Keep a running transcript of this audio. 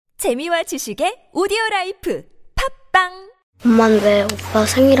재미와 지식의 오디오라이프 팝빵. 엄만 왜 오빠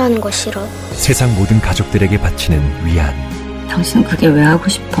생일하는 거 싫어? 세상 모든 가족들에게 바치는 위안. 당신 그게 왜 하고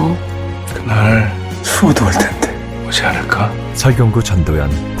싶어? 그날 수호도 올 텐데 오지 않을까? 설경구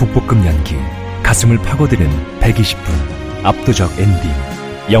전도연 국보급 연기. 가슴을 파고드는 120분 압도적 엔딩.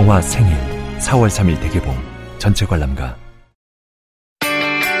 영화 생일 4월 3일 대개봉. 전체 관람가.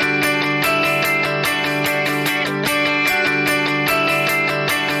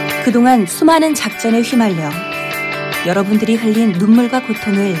 그동안 수많은 작전에 휘말려 여러분들이 흘린 눈물과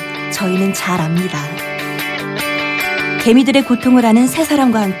고통을 저희는 잘 압니다. 개미들의 고통을 아는 세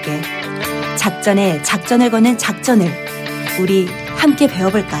사람과 함께 작전에 작전을 거는 작전을 우리 함께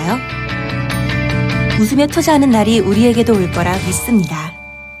배워볼까요? 웃으며 투자하는 날이 우리에게도 올 거라 믿습니다.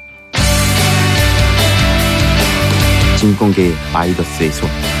 증권계의 마이더스의 손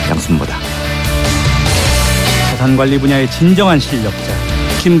양순모다. 자산관리 분야의 진정한 실력자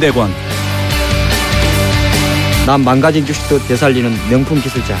김대권. 난 망가진 주식도 되살리는 명품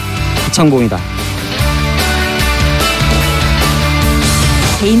기술자 이창봉이다.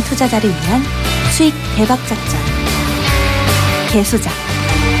 개인 투자자를 위한 수익 대박 작전 개수작.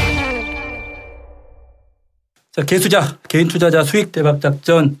 자, 개수작 개인 투자자 수익 대박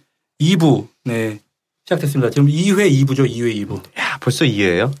작전 2부 네 시작됐습니다. 지금 2회 2부죠. 2회 2부. 야, 벌써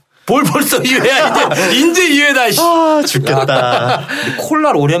 2회예요? 뭘 벌써 2회야? 이제 2회다. 아, 죽겠다.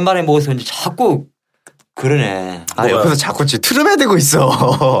 콜라를 오랜만에 먹어서 이제 자꾸 그러네. 아, 옆에서 자꾸 트름에 대고 있어.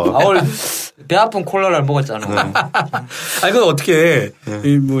 오늘 배 아픈 콜라를 먹었잖아. 아, 이건 어떻게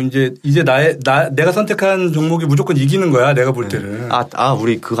해. 뭐 이제 내가 선택한 종목이 무조건 이기는 거야. 내가 볼 때는.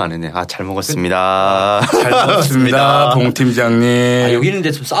 우리 그거 안 했네. 잘 먹었습니다. 잘 먹었습니다. 봉 팀장님. 여기는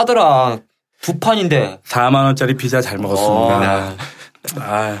근데 좀 싸더라. 두 판인데. 4만 원짜리 피자 잘 먹었습니다.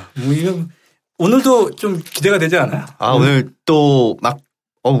 뭐 이거 오늘도 좀 기대가 되지 않아요? 오늘 또 막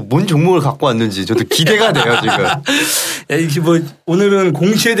뭔 종목을 갖고 왔는지 저도 기대가 돼요 지금. 이게 뭐 오늘은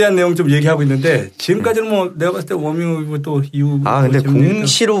공시에 대한 내용 좀 얘기하고 있는데 지금까지는 뭐 내가 봤을 때 워밍업 또 이후. 근데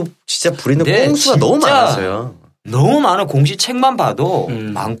공시로 진짜 부리는 꼼수가 너무 많았어요. 너무 많은 공시 책만 봐도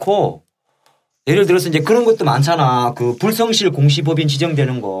많고. 예를 들어서 이제 그런 것도 많잖아. 그 불성실 공시법인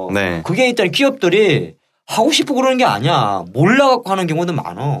지정되는 거. 네. 그게 일단 기업들이 하고 싶고 그러는 게 아니야. 몰라갖고 하는 경우도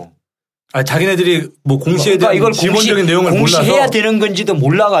많어. 자기네들이 뭐 공시에 대한 이걸 기본적인 내용을 공시해야 몰라서 되는 건지도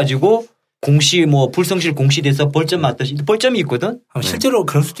몰라가지고 공시 뭐 불성실 공시돼서 벌점 맞듯이 벌점이 있거든. 실제로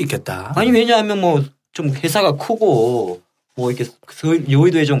그럴 수도 있겠다. 아니 왜냐하면 뭐 좀 회사가 크고 뭐 이렇게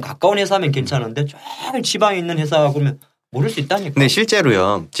여의도에 좀 가까운 회사면 괜찮은데 좀 지방에 있는 회사 그러면 모를 수 있다니까. 근데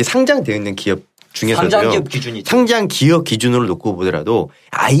실제로요. 상장되어 있는 기업 중에서도요. 상장기업 기준이. 상장기업 기준으로 놓고 보더라도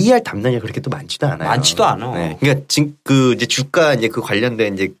IR 담당자가 그렇게 또 많지도 않아요. 많지도 않아. 네. 그러니까 이제 주가 이제 그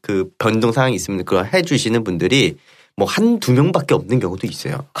관련된 이제 그 변동 사항이 있으면 그걸 해주시는 분들이 뭐 한두 명밖에 없는 경우도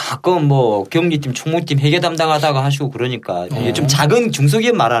있어요. 가끔 뭐 경리팀, 총무팀 회계 담당하다가 하시고 그러니까 좀 작은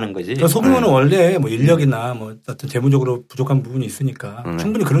중소기업 말하는 거지. 소규모는 원래 뭐 인력이나 뭐 어떤 재무적으로 부족한 부분이 있으니까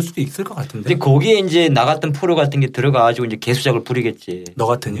충분히 그럴 수도 있을 것 같은데. 근데 거기에 이제 나 같은 프로 같은 게 들어가가지고 이제 개수작을 부리겠지. 너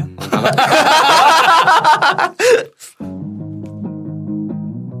같으냐?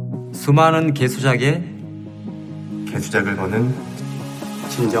 수많은 개수작에 개수작을 거는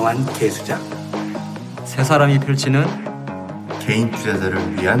진정한 개수작. 세 사람이 펼치는 개인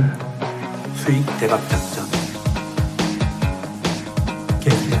투자자를 위한 수익 대박 작전.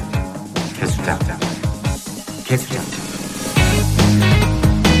 개수작.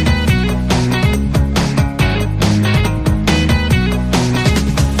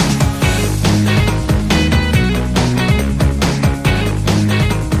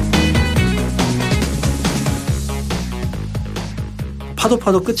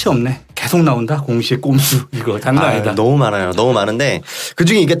 파도 끝이 없네. 계속 나온다. 공시의 꼼수. 이거 장난 아니다. 너무 많아요. 너무 많은데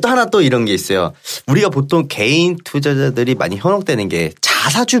그중에 이게 또 하나 또 이런 게 있어요. 우리가 보통 개인 투자자들이 많이 현혹되는 게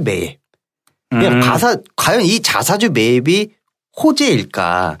자사주 매입. 과연 이 자사주 매입이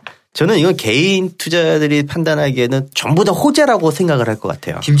호재일까? 저는 이건 개인 투자자들이 판단하기에는 전부 다 호재라고 생각을 할 것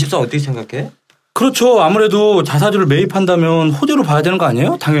같아요. 김집사 어떻게 생각해? 그렇죠. 아무래도 자사주를 매입한다면 호재로 봐야 되는 거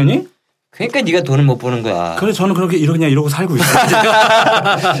아니에요? 당연히. 그러니까 네가 돈을 못 버는 거야. 그래서 저는 그렇게 이러고 살고 있어요.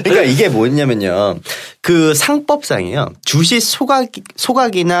 그러니까 이게 뭐냐면요. 그 상법상이요. 주식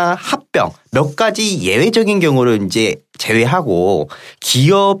소각이나 합병 몇 가지 예외적인 경우를 이제 제외하고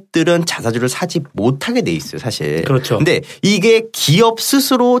기업들은 자사주를 사지 못하게 돼 있어요, 사실. 그렇죠. 근데 이게 기업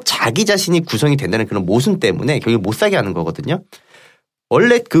스스로 자기 자신이 구성이 된다는 그런 모순 때문에 결국 못 사게 하는 거거든요.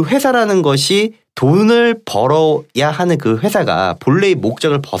 원래 그 회사라는 것이 돈을 벌어야 하는 그 회사가 본래의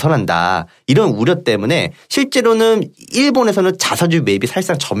목적을 벗어난다. 이런 우려 때문에 실제로는 일본에서는 자사주 매입이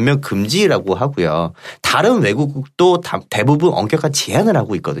사실상 전면 금지라고 하고요. 다른 외국도 대부분 엄격한 제한을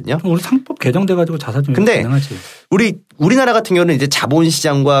하고 있거든요. 우리 상법 개정돼가지고 자사주 매입 근데 가능하지. 우리나라 같은 경우는 이제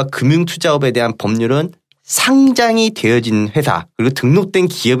자본시장과 금융투자업에 대한 법률은 상장이 되어진 회사 그리고 등록된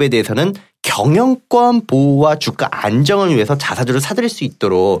기업에 대해서는 경영권 보호와 주가 안정을 위해서 자사주를 사들일 수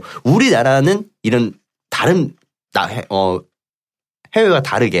있도록 우리나라는 이런 다른 해외와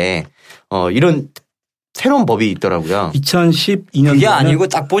다르게 이런 새로운 법이 있더라고요. 2012년 그게 아니고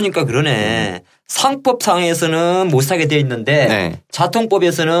딱 보니까 그러네. 상법상에서는 못 사게 돼 있는데 네.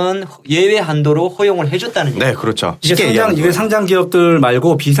 자통법에서는 예외 한도로 허용을 해줬다는 얘기죠. 네, 그렇죠. 이게 상장 기업들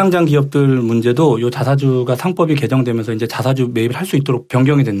말고 비상장 기업들 문제도 요 자사주가 상법이 개정되면서 이제 자사주 매입을 할 수 있도록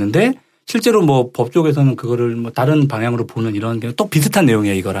변경이 됐는데 실제로 뭐 법 쪽에서는 그거를 뭐 다른 방향으로 보는 이런 게 또 비슷한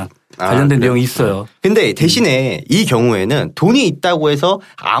내용이에요. 이거랑 관련된 내용이 있어요. 근데 대신에 이 경우에는 돈이 있다고 해서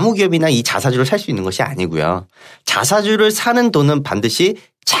아무 기업이나 이 자사주를 살 수 있는 것이 아니고요. 자사주를 사는 돈은 반드시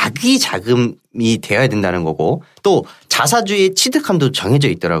자기 자금이 되어야 된다는 거고 또 자사주의 취득함도 정해져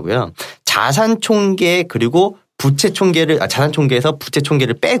있더라고요. 자산 총계 그리고 부채 총계를 자산 총계에서 부채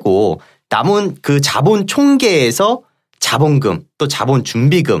총계를 빼고 남은 그 자본 총계에서 자본금 또 자본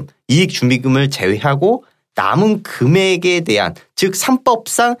준비금 이익 준비금을 제외하고 남은 금액에 대한 즉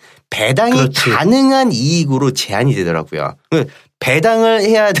상법상 배당이 그렇지. 가능한 이익으로 제한이 되더라고요. 배당을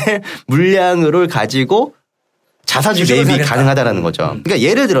해야 될 물량을 가지고 자사주 매입이 가능하다라는 거죠. 그러니까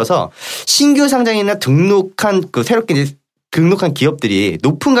예를 들어서 신규 상장이나 등록한 새롭게 이제 등록한 기업들이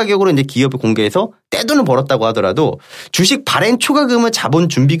높은 가격으로 이제 기업을 공개해서 떼돈을 벌었다고 하더라도 주식 발행 초과금은 자본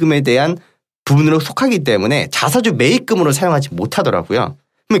준비금에 대한 부분으로 속하기 때문에 자사주 매입금으로 사용하지 못하더라고요.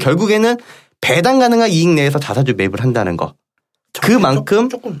 그러면 결국에는 배당 가능한 이익 내에서 자사주 매입을 한다는 거. 그만큼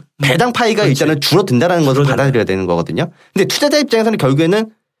조금 배당 파이가 일단은 줄어든다는 것을 받아들여야 되는 거거든요. 근데 투자자 입장에서는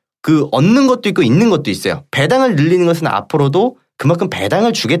결국에는 그 얻는 것도 있고 있는 것도 있어요. 배당을 늘리는 것은 앞으로도 그만큼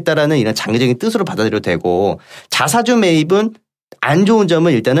배당을 주겠다라는 이런 장기적인 뜻으로 받아들여도 되고 자사주 매입은 안 좋은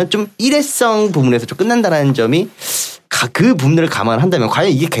점은 일단은 좀 일회성 부분에서 좀 끝난다는 점이 그 부분들을 감안한다면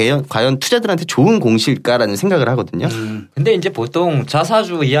과연 이게 과연 투자들한테 좋은 공시일까라는 생각을 하거든요. 근데 이제 보통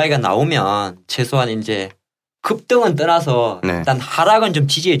자사주 이야기가 나오면 최소한 이제 급등은 떠나서 네. 일단 하락은 좀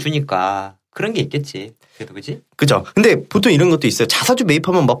지지해 주니까 그런 게 있겠지. 그래도 그지? 그죠. 근데 보통 이런 것도 있어요. 자사주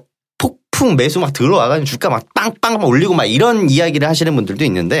매입하면 막 폭풍 매수 막 들어와가지고 주가 막 빵빵 막 올리고 막 이런 이야기를 하시는 분들도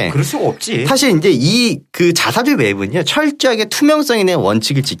있는데. 그럴 수가 없지. 사실 이제 그 자사주 매입은요. 철저하게 투명성에 대한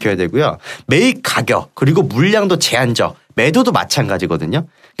원칙을 지켜야 되고요. 매입 가격 그리고 물량도 제한적 매도도 마찬가지거든요.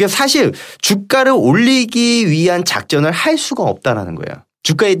 그러니까 사실 주가를 올리기 위한 작전을 할 수가 없다라는 거예요.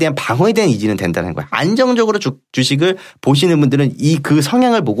 주가에 대한 방어에 대한 의지는 된다는 거예요. 안정적으로 주식을 보시는 분들은 그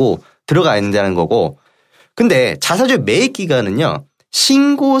성향을 보고 들어가야 된다는 거고. 근데 자사주 매입 기간은요.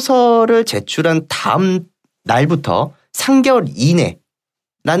 신고서를 제출한 다음 날부터 3개월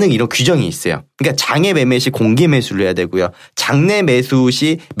이내라는 이런 규정이 있어요. 그러니까 장외 매매 시 공개 매수를 해야 되고요. 장내 매수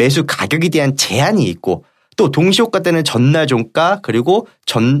시 매수 가격에 대한 제한이 있고 또 동시효과 때는 전날 종가 그리고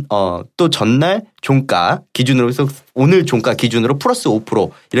또 전날 종가 기준으로 해서 오늘 종가 기준으로 플러스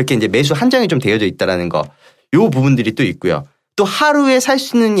 5% 이렇게 이제 매수 한정이 좀 되어져 있다라는 거. 요 부분들이 또 있고요. 또 하루에 살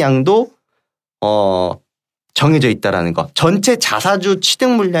수 있는 양도 정해져 있다라는 거. 전체 자사주 취득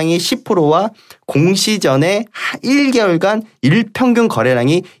물량이 10%와 공시 전에 1개월간 일평균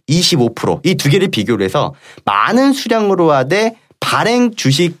거래량이 25%. 이 두 개를 비교를 해서 많은 수량으로 하되 발행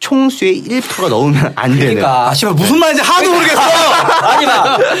주식 총수의 1%가 넘으면 안 되는. 그러니까. 씨발 무슨 말인지 하나도 모르겠어. 아니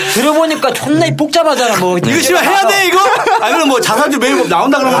막 들어보니까 존나 복잡하잖아. 뭐 이거 씨발 해야 돼 이거? 아니면 뭐 자사주 매입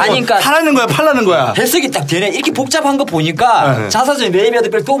나온다 그러면 아니, 그러니까 사라는 거야 팔라는 거야. 해석이 딱 되네. 이렇게 복잡한 거 보니까 자사주 매입에도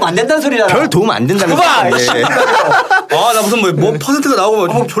별 도움 안 된다는 소리잖아. 별 도움 안 된다는 거야. 나 무슨 뭐 퍼센트가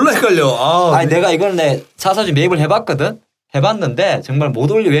나오고 졸라 헷갈려. 아니 내가 이걸 자사주 매입을 해봤거든. 해봤는데 정말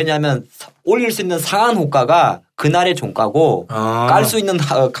못 올려. 왜냐하면 올릴 수 있는 상한 호가가 그날의 종가고 깔 수 있는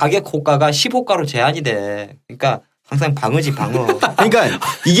가격 호가가 10호가로 제한이 돼. 그러니까 항상 방어지 방어. 그러니까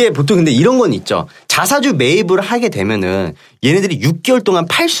이게 보통 근데 이런 건 있죠. 자사주 매입을 하게 되면은 얘네들이 6개월 동안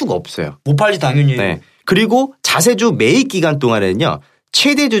팔 수가 없어요. 못 팔지 당연히. 네. 그리고 자사주 매입 기간 동안에는요.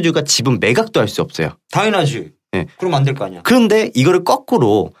 최대 주주가 지분 매각도 할 수 없어요. 당연하지. 네. 그럼 안 될 거 아니야. 그런데 이거를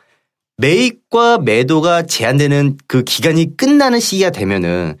거꾸로 매입과 매도가 제한되는 그 기간이 끝나는 시기가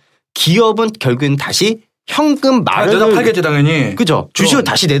되면은 기업은 결국엔 다시 현금 마련을 내다 팔겠지 당연히. 그죠. 주식을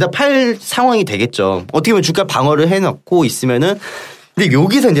다시 내다 팔 상황이 되겠죠. 어떻게 보면 주가 방어를 해놓고 있으면은 근데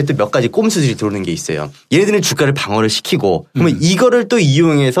여기서 이제 또 몇 가지 꼼수들이 들어오는 게 있어요. 얘네들은 주가를 방어를 시키고 그러면 이거를 또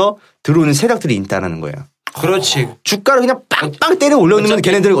이용해서 들어오는 세력들이 있다는 거예요. 그렇지. 주가를 그냥 빵빵 때려 올려놓으면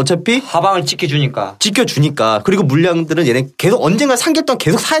걔네들은 어차피 하방을 지켜주니까. 그리고 물량들은 얘네 계속 언젠가 3개월 동안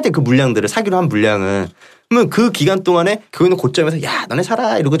계속 사야 돼. 그 물량들을 사기로 한 물량은. 그러면 그 기간 동안에 교회는 고점에서 야 너네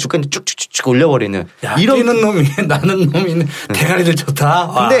사라 이러고 주가 쭉쭉쭉 올려버리는. 야, 뛰는 놈이 나는 놈이 대가리들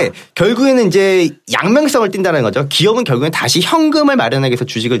좋다. 근데 결국에는 이제 양면성을 띈다는 거죠. 기업은 결국엔 다시 현금을 마련하기 위해서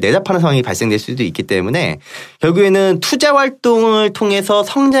주식을 내다 파는 상황이 발생될 수도 있기 때문에 결국에는 투자 활동을 통해서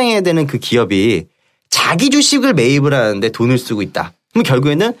성장해야 되는 그 기업이 자기 주식을 매입을 하는데 돈을 쓰고 있다. 그럼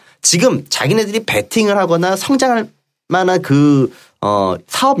결국에는 지금 자기네들이 베팅을 하거나 성장할 만한 그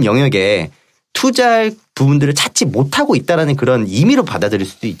사업 영역에 투자할 부분들을 찾지 못하고 있다라는 그런 의미로 받아들일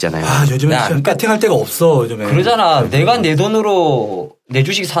수도 있잖아요. 요즘에 베팅할 데가 없어. 요즘에. 그러잖아. 내가 내 돈으로 내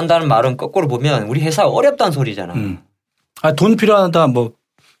주식 산다는 말은 거꾸로 보면 우리 회사가 어렵다는 소리잖아. 돈 필요하다 뭐.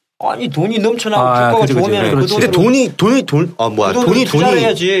 아니 돈이 넘쳐나고 주가가 좋으면 그 돈이 투자를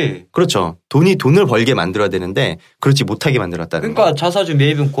해야지. 그렇죠. 돈을 벌게 만들어야 되는데 그렇지 못하게 만들었다는 그러니까 자사주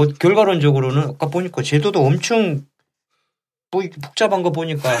매입은 곧 결과론적으로는 아까 보니까 제도도 엄청 뭐 복잡한 거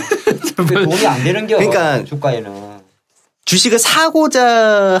보니까 돈이 안 되는 게 그러니까 주가에는. 주식을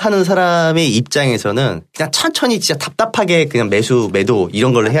사고자 하는 사람의 입장에서는 그냥 천천히 진짜 답답하게 그냥 매도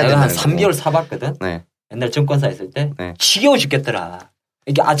이런 걸로 해야 된다는 내가 한 3개월 사봤거든. 네. 옛날 증권사 있을 때 네. 지겨워 죽겠더라.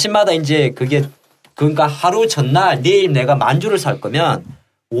 이게 아침마다 이제 그러니까 하루 전날 내일 내가 만주를 살 거면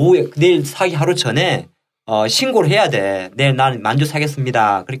오후에 내일 사기 하루 전에 신고를 해야 돼. 내일 난 만주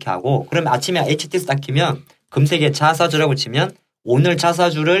사겠습니다. 그렇게 하고 그러면 아침에 HTS 딱 키면 검색에 자사주라고 치면 오늘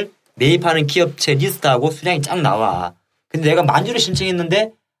자사주를 매입하는 기업체 리스트하고 수량이 쫙 나와. 근데 내가 만주를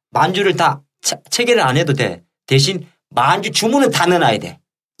신청했는데 만주를 다 체계를 안 해도 돼. 대신 만주 주문은 다 넣어놔야 돼.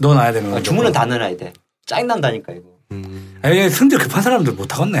 넣어놔야 되는 거죠. 주문은 다 넣어놔야 돼. 짜증난다니까 이거. 아니 성질 급한 사람들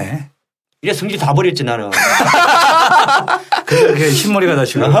못하겠네. 이래 성질 다 버렸지 나는. 그게 흰머리가 다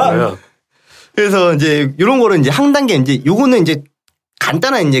지금 거예요. 그래서 이제 이런 거를 이제 한 단계 이제 요거는 이제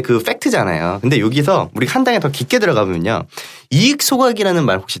간단한 이제 그 팩트잖아요. 근데 여기서 우리가 한 단계 더 깊게 들어가면요. 이익 소각이라는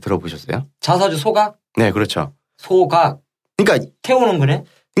말 혹시 들어보셨어요? 자사주 소각? 네, 그렇죠. 소각. 그러니까 태우는 거네?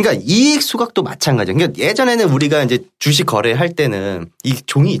 그러니까 이익 소각도 마찬가지예요. 그러니까 예전에는 우리가 이제 주식 거래할 때는 이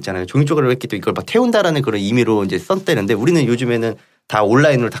종이 있잖아요. 종이 쪽으로 했기 때문에 이걸 막 태운다라는 그런 의미로 이제 썼대는데 우리는 요즘에는 다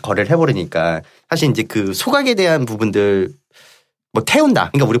온라인으로 다 거래를 해버리니까 사실 이제 그 소각에 대한 부분들 뭐 태운다.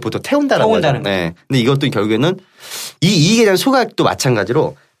 그러니까 우리 보통 태운다라고 하죠. 네. 근데 이것도 결국에는 이 이익에 대한 소각도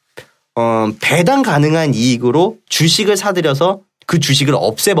마찬가지로 배당 가능한 이익으로 주식을 사들여서 그 주식을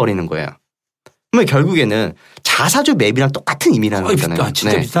없애버리는 거예요. 그러면 결국에는 자사주 매입이랑 똑같은 의미라는 거잖아요.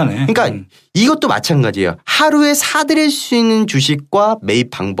 진짜 비싸네. 그러니까 이것도 마찬가지예요. 하루에 사들일 수 있는 주식과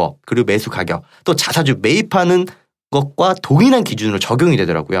매입 방법 그리고 매수 가격 또 자사주 매입하는 것과 동일한 기준으로 적용이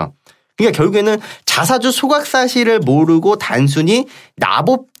되더라고요. 그러니까 결국에는 자사주 소각 사실을 모르고 단순히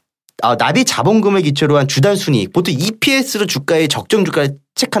납입 자본금을 기초로 한 주단 순이익 보통 EPS로 주가의 적정 주가를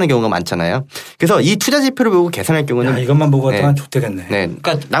체크하는 경우가 많잖아요. 그래서 이 투자 지표를 보고 계산할 경우는 이것만 보고 하면 좋겠네. 네.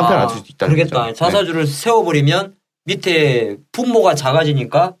 그러니까 낭패를 안 줄 수 있다는 그러겠다. 거죠. 자사주를 세워버리면 밑에 분모가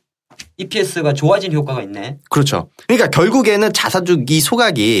작아지니까 EPS가 좋아진 효과가 있네. 그렇죠. 그러니까 결국에는 자사주 이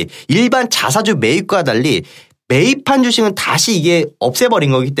소각이 일반 자사주 매입과 달리 매입한 주식은 다시 이게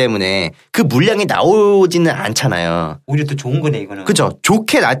없애버린 거기 때문에 그 물량이 나오지는 않잖아요. 오히려 더 좋은 거네 이거는. 그렇죠.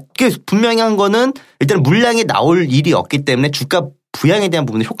 분명히 한 거는 일단 물량이 나올 일이 없기 때문에 주가 부양에 대한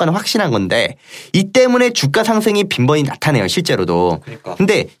부분의 효과는 확실한 건데 이 때문에 주가 상승이 빈번히 나타내요 실제로도. 그러니까.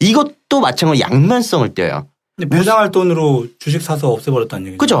 근데 이것도 마찬가지로 양면성을 띄어요. 근데 배당할 돈으로 주식 사서 없애버렸다는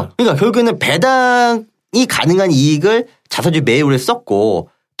얘기죠. 그렇죠. 그러니까 결국에는 배당이 가능한 이익을 자사주 매입을 썼고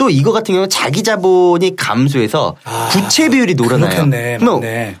또 이거 같은 경우는 자기 자본이 감소해서 부채 비율이 늘어나요.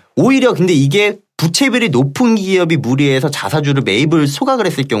 맞네. 오히려 근데 이게 부채 비율이 높은 기업이 무리해서 자사주를 매입을 소각을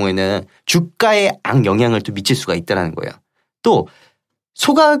했을 경우에는 주가에 악영향을 또 미칠 수가 있다는 거예요. 또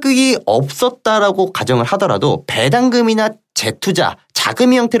소각이 없었다라고 가정을 하더라도 배당금이나 재투자,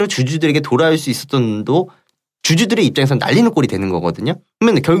 자금의 형태로 주주들에게 돌아올 수 있었던 돈도 주주들의 입장에서 날리는 꼴이 되는 거거든요.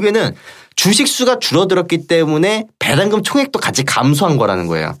 그러면 결국에는 주식 수가 줄어들었기 때문에 배당금 총액도 같이 감소한 거라는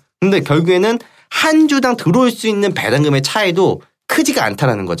거예요. 근데 결국에는 한 주당 들어올 수 있는 배당금의 차이도 크지가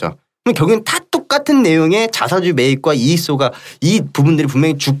않다라는 거죠. 그럼 결국엔 다 똑같은 내용의 자사주 매입과 이익소가 이 부분들이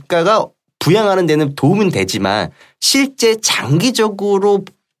분명히 주가가 부양하는 데는 도움은 되지만 실제 장기적으로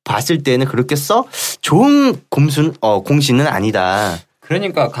봤을 때는 그렇게 좋은 공시는 아니다.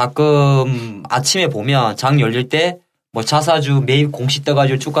 그러니까 가끔 아침에 보면 장 열릴 때 뭐 자사주 매입 공시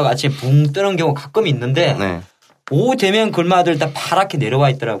떠가지고 주가가 아침에 붕 뜨는 경우 가끔 있는데 네. 오후 되면 글마들 다 파랗게 내려와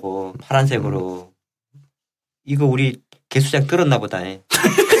있더라고. 파란색으로. 이거 우리 개수작 들었나 보다.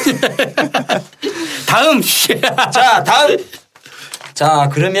 다음. 다음. 자,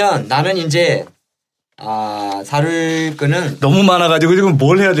 그러면 나는 이제 살 거는 너무 많아가지고 지금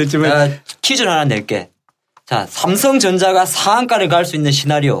뭘 해야 될지. 퀴즈를 하나 낼게. 자, 삼성전자가 상한가를 갈 수 있는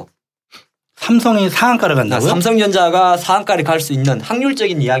시나리오. 삼성이 상한가를 간다고요? 삼성전자가 상한가를 갈 수 있는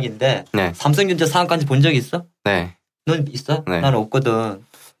확률적인 이야기인데 네. 삼성전자 상한가인지 본 적 있어? 네. 넌 있어? 네. 나는 없거든.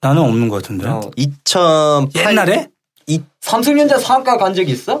 나는 없는 것 같은데요. 2008 옛날에? 삼성전자 상한가 간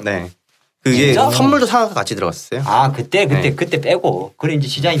적이 있어? 네. 그게 진짜? 선물도 상한가 같이 들어갔어요. 그때 네. 빼고. 그래 이제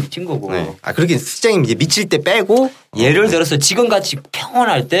시장이 미친 거고. 네. 그렇게 시장이 이제 미칠 때 빼고 예를 들어서 지금 같이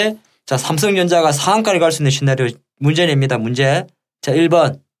평온할 때 자, 삼성전자가 상한가를 갈 수 있는 시나리오 문제 냅니다. 문제. 자,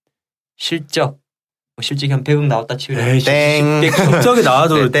 1번. 실적. 실적이 한 100억 나왔다 치우래. 땡. 실적이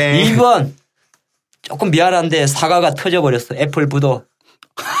나와도 땡. 2번. 조금 미안한데 사과가 터져버렸어. 애플 부도.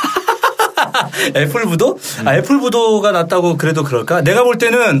 애플 부도? 애플 부도가 났다고 그래도 그럴까? 내가 볼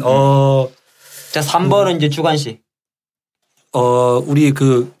때는 자, 3번은 이제 주관식. 우리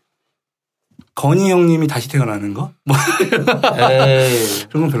건희 형님이 다시 태어나는 거? 에이.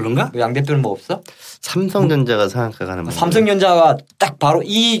 그런 건 별론가? 양 대표는 뭐 없어? 삼성전자가 상한가 가는 거. 삼성전자가 딱 바로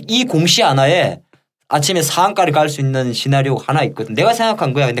이 공시 하나에 아침에 상한가를 갈 수 있는 시나리오 하나 있거든. 내가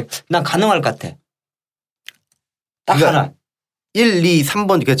생각한 거야. 근데 난 가능할 것 같아. 딱 그러니까 하나. 1, 2, 3번,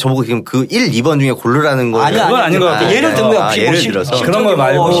 그러니까 저보고 지금 1, 2번 중에 고르라는 거. 아니야. 그건 아닌 것 같아. 예를 들면 예를 들어서. 그런 거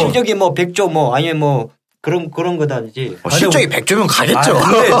말고. 실적이 100조 아니면 그런 거다지. 실적이 100조면 가겠죠.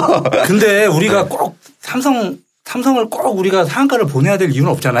 근데 우리가 꼭 삼성을 꼭 우리가 상한가를 보내야 될 이유는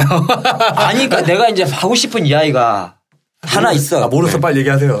없잖아요. 아니, 그러니까 내가 이제 하고 싶은 이야기가 하나 있어. 모르서 빨리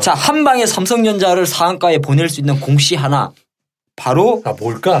얘기하세요. 자, 한 방에 삼성전자를 상한가에 보낼 수 있는 공시 하나. 바로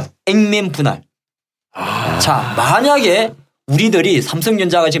뭘까? 액면 분할. 자, 만약에 우리들이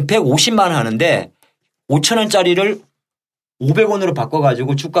삼성전자가 지금 150만 원 하는데 5천 원짜리를 500원으로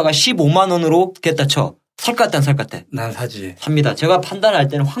바꿔가지고 주가가 15만 원으로 됐다 쳐. 살 것 같다 안 살 것 같아? 난 사지. 삽니다. 제가 판단할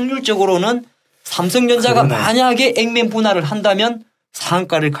때는 확률적으로는 삼성전자가 만약에 액면 분할을 한다면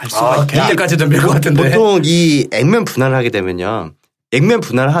상한가를 갈 수가 있다. 그때까지 덤빌 것 같은데. 보통 이 액면 분할을 하게 되면요. 액면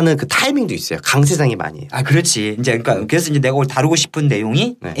분할하는 그 타이밍도 있어요. 강세장이 많이. 그렇지. 이제 그러니까 그래서 이제 내가 오늘 다루고 싶은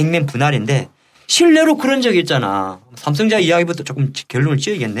내용이 액면 분할인데 실례로 그런 적이 있잖아. 삼성전자 이야기부터 조금 결론을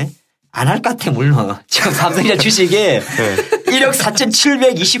지어야겠네. 안 할 것 같아, 물론. 지금 삼성전자 주식이 1억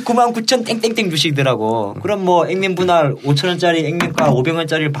 4,729만 9천 땡땡땡 주식이더라고. 그럼 액면 분할 5천원짜리 액면가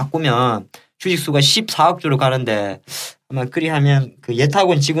 500원짜리를 바꾸면 주식수가 14억 주로 가는데 아마 그리 하면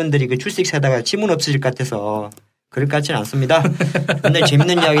예탁원 직원들이 출석 세다가 지문 없어질 것 같아서 그럴 것 같지는 않습니다. 근데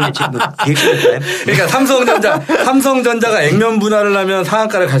재밌는 이야기는 지금 그러니까 삼성전자가 액면 분할을 하면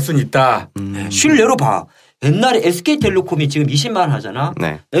상한가를 갈 수는 있다. 실례로 봐. 옛날에 SK텔레콤이 지금 20만 원 하잖아.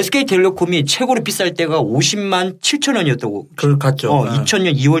 네. SK텔레콤이 최고로 비쌀 때가 50만 7천 원이었다고. 그걸 갔죠.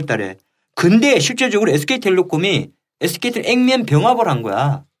 2000년 2월 달에. 근데 실제적으로 SK텔레콤이 액면 병합을 한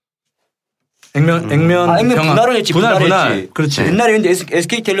거야. 액면 분할을 했지. 분할했지. 그렇지. 옛날에 근데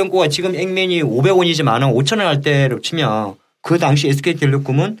SK텔레콤가 지금 액면이 500원이지만 5,000원 할 때로 치면 그 당시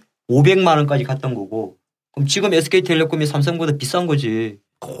SK텔레콤은 500만 원까지 갔던 거고. 그럼 지금 SK텔레콤이 삼성보다 비싼 거지.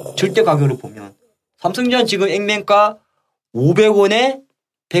 절대 가격으로 보면. 삼성전자 지금 액면가 500원에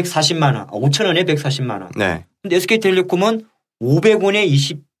 140만 원. 5,000원에 140만 원. 네. 근데 SK텔레콤은 500원에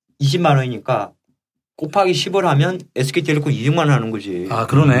 20만 원이니까 곱하기 10을 하면 SK텔레콤 200만 원 하는 거지.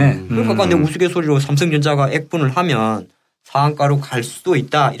 그러네. 그러니까 내 우스갯소리로 삼성전자가 액분을 하면 상한가로 갈 수도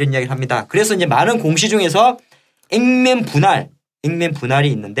있다 이런 이야기를 합니다. 그래서 이제 많은 공시 중에서 액면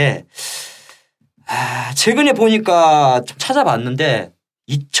분할이 있는데 최근에 보니까 좀 찾아봤는데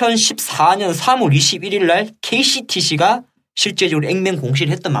 2014년 3월 21일 날 KCTC가 실제적으로 액면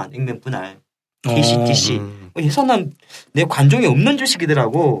공시를 했더만 액면 분할. KCTC. 예산난 내 관종이 없는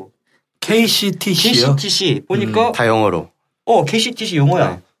주식이더라고. KCTC요? KCTC 보니까 다 영어로. KCTC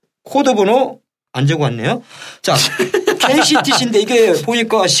용어야. 네. 코드 번호 안 적어 왔네요. 자, KCTC인데 이게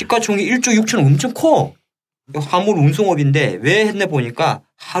보니까 시가총액 1조 6천억 엄청 커. 화물 운송업인데 왜 했네 보니까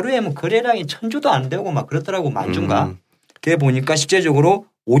하루에 거래량이 1,000주도 안 되고 막 그렇더라고 만주인가. 그게 보니까 실제적으로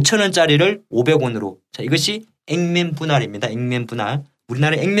 5,000원짜리를 500원으로. 자, 이것이 액면 분할입니다. 액면 분할.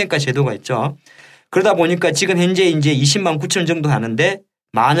 우리나라에 액면가 제도가 있죠. 그러다 보니까 지금 현재 이제 20만 9천 정도 하는데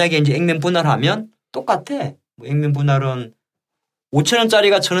만약에 이제 액면 분할하면 똑같아. 액면 분할은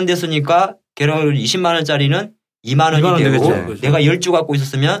 5,000원짜리가 1,000원 됐으니까 걔를 20만 원짜리는 2만 원이 되고 되겠죠. 내가 10주 갖고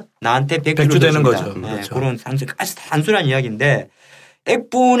있었으면 나한테 100주 되는 거죠. 네, 그렇죠. 그런 아주 단순한 이야기인데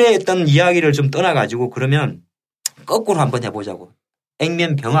액분의 어떤 이야기를 좀 떠나가지고 그러면 거꾸로 한번 해보자고.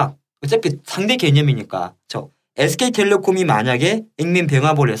 액면 병합. 어차피 상대 개념이니까. SK텔레콤이 만약에 액면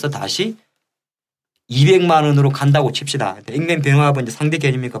병합을 해서 다시 200만 원으로 간다고 칩시다. 액면 병합은 이제 상대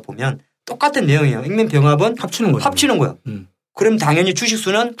개념이니까 보면 똑같은 내용이에요. 액면 병합은 합치는 거야. 그럼 당연히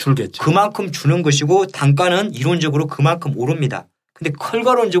주식수는 줄겠죠. 그만큼 주는 것이고 단가는 이론적으로 그만큼 오릅니다. 근데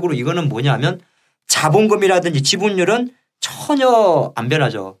결과론적으로 이거는 뭐냐면 자본금이라든지 지분율은 전혀 안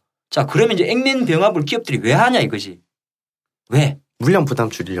변하죠. 자, 그러면 이제 액면병합을 기업들이 왜 하냐 이거지. 왜? 물량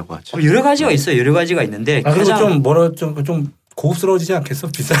부담 줄이려고 하죠. 여러 가지가 있어요. 여러 가지가 있는데. 그리고 좀 고급스러워지지 않겠어?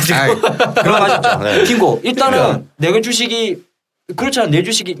 비싸지고. 그런 거 맞죠. 네. 빙고. 일단은 내가 주식이 그렇잖아. 내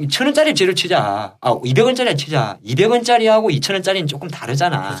주식이 1,000원짜리 재를 치자. 200원짜리 치자. 200원짜리하고 2,000원짜리는 조금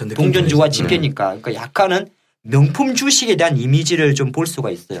다르잖아. 그렇죠. 동전주와 집게니까. 그러니까 약간은 명품 주식에 대한 이미지를 좀 볼 수가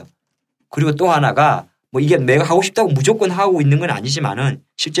있어요. 그리고 또 하나가 뭐 이게 내가 하고 싶다고 무조건 하고 있는 건 아니지만은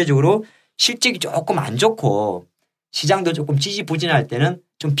실제적으로 실적이 조금 안 좋고 시장도 조금 지지부진할 때는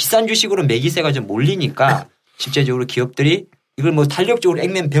좀 비싼 주식으로 매기세가 좀 몰리니까 실제적으로 기업들이 이걸 뭐 탄력적으로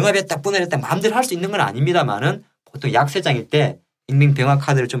액면 병합했다 분할했다 마음대로 할 수 있는 건 아닙니다만은 보통 약세장일 때 액면 병합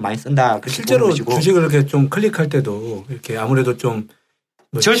카드를 좀 많이 쓴다. 실제로 주식을 이렇게 좀 클릭할 때도 이렇게 아무래도 좀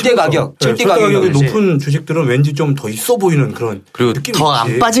절대 가격, 절대 가격이 높은 주식들은 왠지 좀 더 있어 보이는 그런 그리고 느낌이 더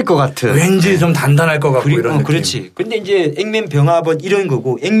안 빠질 것 같은. 왠지 좀 단단할 것 같고 이런 느낌. 그렇지. 근데 이제 액면 병합은 이런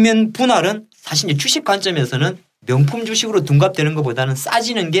거고 액면 분할은 사실 이제 주식 관점에서는 명품 주식으로 둔갑되는 것보다는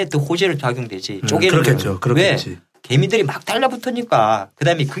싸지는 게 더 호재를 작용되지. 쪼개는 그렇겠죠. 그렇겠지. 왜? 개미들이 막 달라붙으니까.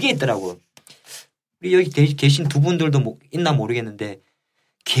 그다음에 그게 있더라고. 우리 여기 계신 두 분들도 뭐 있나 모르겠는데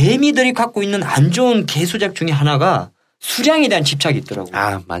개미들이 갖고 있는 안 좋은 개수작 중에 하나가 수량에 대한 집착이 있더라고.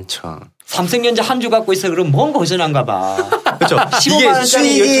 많죠. 삼성전자 한 주 갖고 있어 그러면 뭔가 허전한가 봐. 그렇죠. 15만 원짜리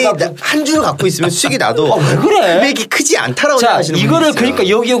수익이 한 주를 갖고 있으면 수익이 나도 왜 그래? 금액이 크지 않다라고 생각하시는 분이 이거를 있어요. 그러니까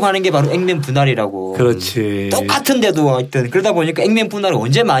여기에 가는 게 바로 액면 분할이라고. 그렇지. 똑같은데도 하여튼 그러다 보니까 액면 분할을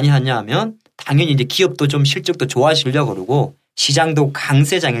언제 많이 하냐 하면 당연히 이제 기업도 좀 실적도 좋아지려고 그러고 시장도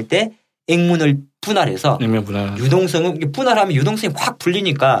강세장일 때 액면을 분할해서 액면 분할. 유동성은 분할하면 유동성이 확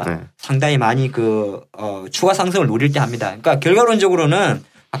풀리니까 상당히 많이 추가 상승을 노릴 때 합니다. 그러니까 결과론적으로는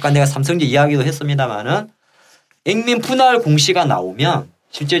아까 내가 삼성제 이야기도 했습니다마는 액면 분할 공시가 나오면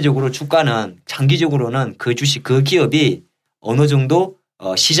실제적으로 주가는 장기적으로는 그 주식 그 기업이 어느 정도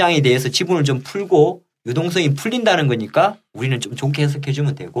시장에 대해서 지분을 좀 풀고 유동성이 풀린다는 거니까 우리는 좀 좋게 해석해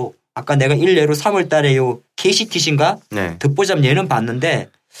주면 되고 아까 내가 일례로 3월 달에 요 KCT신가 듣보잡 예는 봤는데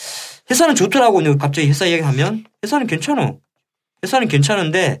회사는 좋더라고. 갑자기 회사 얘기하면 회사는 괜찮아. 회사는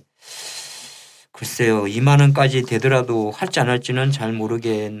괜찮은데 글쎄요. 2만 원까지 되더라도 할지 안 할지는 잘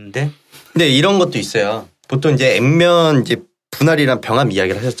모르겠는데. 근데 이런 것도 있어요. 보통 이제 액면 이제 분할이랑 병합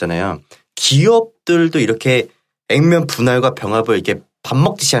이야기를 하셨잖아요. 기업들도 이렇게 액면 분할과 병합을 이렇게 밥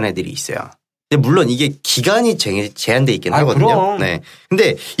먹듯이 하는 애들이 있어요. 근데 물론 이게 기간이 제한돼 있긴 하거든요. 그럼. 네.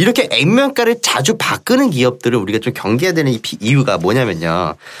 근데 이렇게 액면가를 자주 바꾸는 기업들을 우리가 좀 경계해야 되는 이유가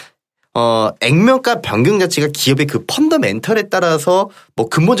뭐냐면요. 액면가 변경 자체가 기업의 그 펀더멘털에 따라서 뭐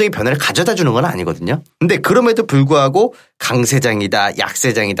근본적인 변화를 가져다 주는 건 아니거든요. 근데 그럼에도 불구하고 강세장이다,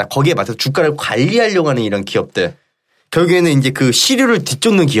 약세장이다, 거기에 맞춰서 주가를 관리하려고 하는 이런 기업들. 결국에는 이제 그 시류를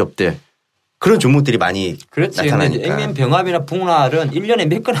뒤쫓는 기업들. 그런 종목들이 많이 나타나니까. 액면 병합이나 분할은 1년에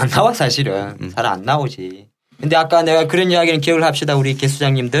몇 건 안 나와 사실은. 잘 안 나오지. 근데 아까 내가 그런 이야기는 기억을 합시다. 우리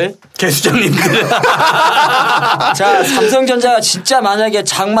개수장님들. 자, 삼성전자가 진짜 만약에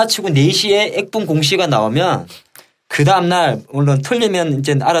장 마치고 4시에 액분 공시가 나오면 그 다음날 물론 틀리면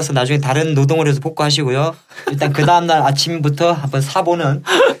이제 알아서 나중에 다른 노동을 해서 복구하시고요. 일단 그 다음날 아침부터 한번 사보는.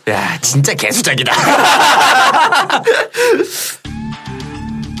 야, 진짜 개수작이다.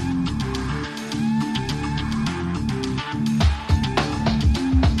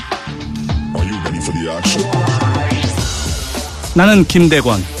 나는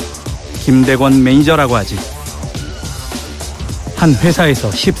김대권 매니저라고 하지. 한 회사에서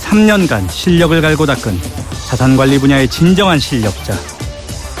 13년간 실력을 갈고 닦은 자산관리 분야의 진정한 실력자.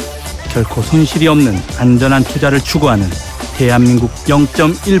 결코 손실이 없는 안전한 투자를 추구하는 대한민국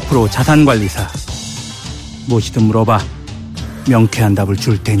 0.1% 자산관리사. 무엇이든 물어봐. 명쾌한 답을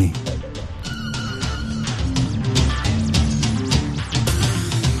줄 테니.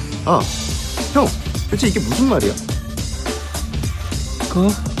 형, 도대체 이게 무슨 말이야?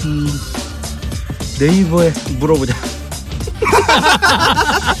 네이버에 물어보자.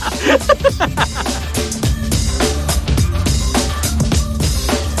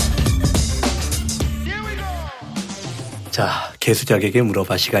 자, 개수작에게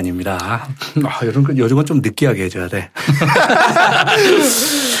물어봐 시간입니다. 요런 건 좀 느끼하게 해줘야 돼.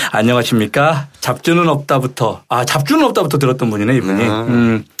 안녕하십니까? 잡주는 없다부터 들었던 분이네,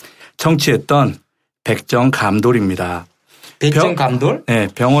 이분이. 청취했던 백정감돌입니다. 백정감돌? 네,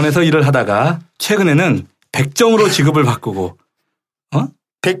 병원에서 일을 하다가 최근에는 백정으로 직업을 바꾸고,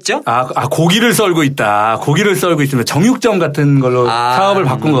 백정? 고기를 썰고 있다. 고기를 썰고 있으면 정육점 같은 걸로 사업을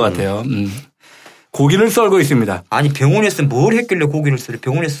바꾼 것 같아요. 고기를 썰고 있습니다. 아니 병원에서 뭘 했길래 고기를 썰어?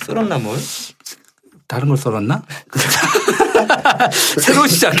 병원에서 썰었나 뭘? 다른 걸 썰었나? 새로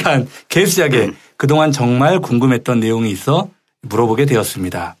시작한 개수작에 그동안 정말 궁금했던 내용이 있어 물어보게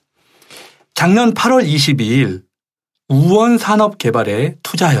되었습니다. 작년 8월 22일 우원산업개발에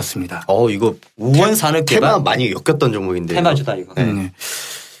투자하였습니다. 이거 우원산업개발 테마 많이 엮였던 종목인데. 테마주다 이거. 네.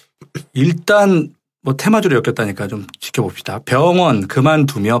 일단 뭐 테마주로 엮였다니까 좀 지켜봅시다. 병원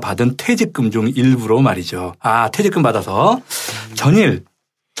그만두며 받은 퇴직금 중 일부로 말이죠. 퇴직금 받아서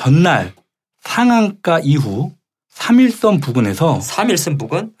전날 상한가 이후 3일선 부근에서 3일선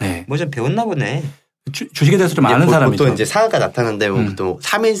부근? 네. 뭐 좀 배웠나 보네. 주식에 대해서 좀 아는 사람이죠. 보통 이제 상한가 나타나는데 또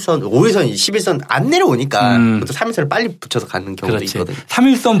 3일선, 5일선, 11선 안 내려오니까 또 3일선을 빨리 붙여서 가는 경우도 있거든요.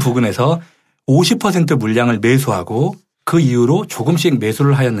 3일선 부근에서 50% 물량을 매수하고 그 이후로 조금씩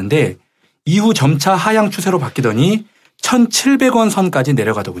매수를 하였는데 이후 점차 하향 추세로 바뀌더니 1,700원 선까지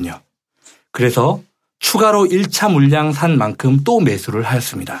내려가더군요. 그래서 추가로 1차 물량 산 만큼 또 매수를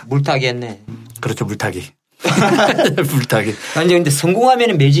하였습니다. 물타기 했네. 그렇죠. 물타기. 물타기. 아니 근데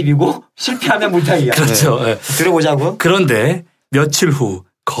성공하면 매집이고 실패하면 물타기야. 그렇죠. 네. 들어보자고. 그런데 며칠 후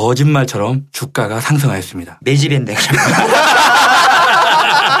거짓말처럼 주가가 상승하였습니다. 매집했네.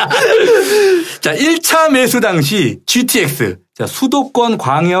 자, 1차 매수 당시 GTX, 자, 수도권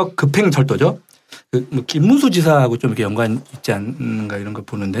광역 급행철도죠. 김문수 지사하고 좀 이렇게 연관 있지 않는가 이런 거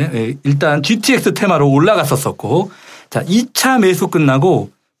보는데 일단 GTX 테마로 올라갔었고 자, 2차 매수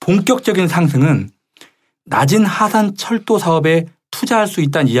끝나고 본격적인 상승은 낮은 하산 철도 사업에 투자할 수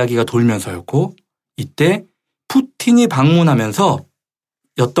있다는 이야기가 돌면서였고 이때 푸틴이 방문하면서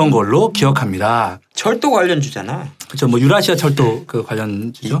였던 걸로 기억합니다. 철도 관련주잖아. 그렇죠. 뭐 유라시아 철도 그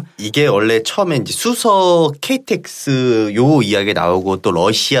관련주죠. 이게 원래 처음에 이제 수서 KTX 요 이야기 나오고 또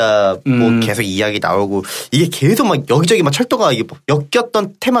러시아 뭐 계속 이야기 나오고 이게 계속 막 여기저기 막 철도가 이게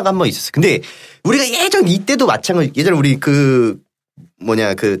엮였던 테마가 한 번 있었어요. 근데 우리가 예전 이때도 마찬가지 예전에 우리 그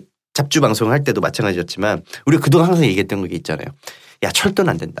잡주 방송을 할 때도 마찬가지였지만 우리가 그동안 항상 얘기했던 게 있잖아요. 야, 철도는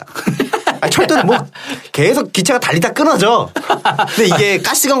안 된다. 철도는 뭐 계속 기차가 달리다 끊어져. 근데 이게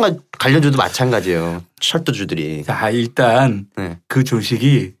가스관 관련주도 마찬가지예요. 철도주들이. 자, 일단 그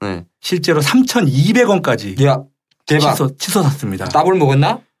주식이 실제로 3,200원까지 야, 대박. 치솟았습니다. 더블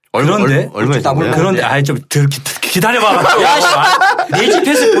먹었나? 그런데 그런데 좀 기다려봐. 야, 내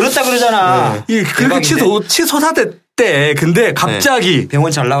집에서 버렸다 그러잖아. 그렇게 치솟았대. 근데 갑자기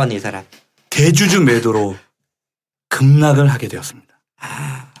병원 잘 나왔네 이 사람. 대주주 매도로 급락을 하게 되었습니다.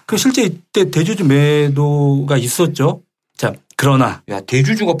 그 실제 이때 대주주 매도가 있었죠. 자, 그러나 야,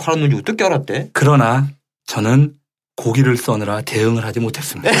 대주주가 팔았는지 어떻게 알았대? 그러나 저는 고기를 써느라 대응을 하지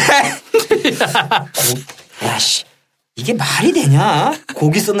못했습니다. 야, 씨. 이게 말이 되냐?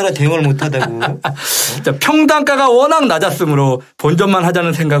 고기 쓰느라 대응을 못하다고. 자, 평단가가 워낙 낮았으므로 본전만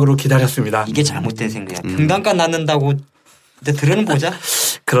하자는 생각으로 기다렸습니다. 이게 잘못된 생각이야. 평단가 낮는다고 이제 들어보자.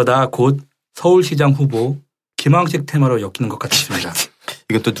 그러다 곧 서울시장 후보 김황식 테마로 엮이는 것 같습니다.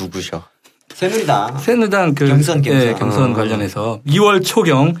 이건 또 누구셔? 새누리당 경선 관련해서 2월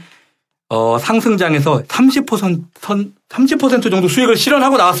초경 상승장에서 30% 정도 수익을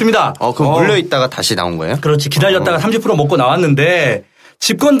실현하고 나왔습니다. 그럼 물려있다가 다시 나온 거예요? 그렇지. 기다렸다가 30% 먹고 나왔는데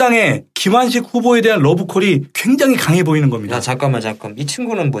집권당의 김한식 후보에 대한 러브콜이 굉장히 강해 보이는 겁니다. 야, 잠깐만. 이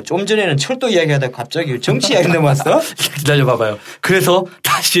친구는 뭐 좀 전에는 철도 이야기하다가 갑자기 정치 이야기 넘어왔어? 기다려봐봐요. 그래서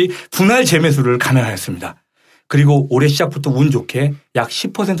다시 분할 재매수를 감행하였습니다. 그리고 올해 시작부터 운 좋게 약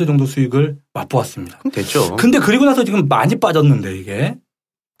 10% 정도 수익을 맛보았습니다. 됐죠. 근데 그리고 나서 지금 많이 빠졌는데 이게.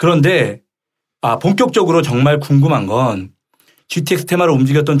 그런데 본격적으로 정말 궁금한 건 GTX 테마로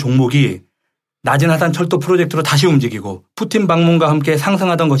움직였던 종목이 낮은 하산 철도 프로젝트로 다시 움직이고 푸틴 방문과 함께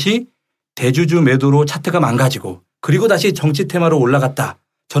상승하던 것이 대주주 매도로 차트가 망가지고 그리고 다시 정치 테마로 올라갔다.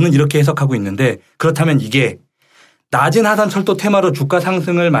 저는 이렇게 해석하고 있는데 그렇다면 이게 낮은 하산 철도 테마로 주가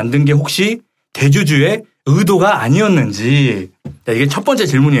상승을 만든 게 혹시 대주주의 의도가 아니었는지. 이게 첫 번째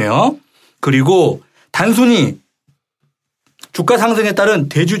질문이에요. 그리고 단순히 주가 상승에 따른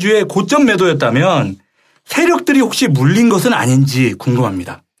대주주의 고점 매도였다면 세력들이 혹시 물린 것은 아닌지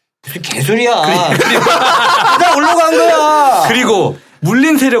궁금합니다. 무슨 개소리야. 나 올라간 거야. 그리고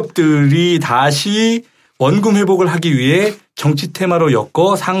물린 세력들이 다시 원금 회복을 하기 위해 정치 테마로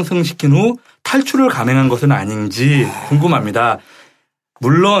엮어 상승시킨 후 탈출을 감행한 것은 아닌지 궁금합니다.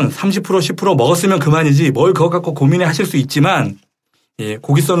 물론 30% 10% 먹었으면 그만이지 뭘 그거 갖고 고민해 하실 수 있지만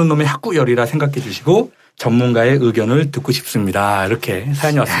고기 써는 놈의 학구열이라 생각해 주시고 전문가의 의견을 듣고 싶습니다. 이렇게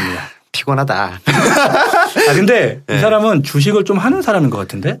사연이 왔습니다. 피곤하다. 근데 이 사람은 주식을 좀 하는 사람인 것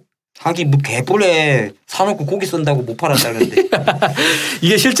같은데? 하긴 뭐 개뿔에 사놓고 고기 쏜다고 못 팔았다는데.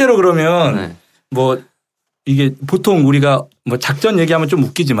 이게 실제로 그러면 뭐 이게 보통 우리가 뭐 작전 얘기하면 좀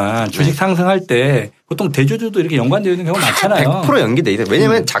웃기지만 주식 상승할 때 보통 대주주도 이렇게 연관되어 있는 경우가 많잖아요. 100% 연계돼 있어요.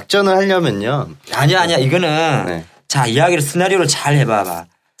 왜냐면 작전을 하려면요. 아니야. 이거는 자, 이야기를 스cena리오를 잘 해봐봐.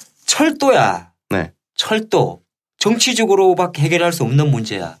 철도야. 네. 철도. 정치적으로밖에 해결할 수 없는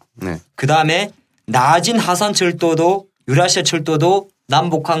문제야. 네. 그 다음에 낮은 하산 철도도 유라시아 철도도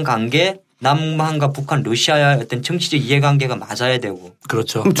남북한 관계, 남한과 북한, 러시아의 어떤 정치적 이해관계가 맞아야 되고.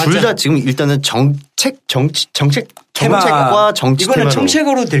 그렇죠. 둘 다 지금 일단은 정책과 정치 이거는 테마로.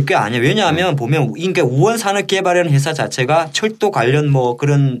 정책으로 될 게 아니야. 왜냐하면 보면 그러니까 우원산업개발이라는 회사 자체가 철도 관련 뭐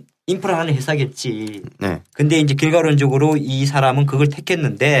그런 인프라 하는 회사겠지. 네. 근데 이제 결과론적으로 이 사람은 그걸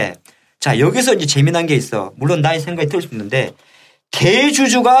택했는데 자, 여기서 이제 재미난 게 있어. 물론 나의 생각이 틀릴 수 있는데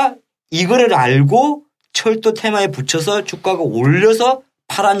대주주가 이거를 알고 철도 테마에 붙여서 주가가 올려서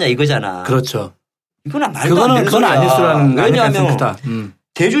팔았냐 이거잖아. 그렇죠. 이거는 말도 안 되는 그건 소리야. 아니었으라는 왜냐하면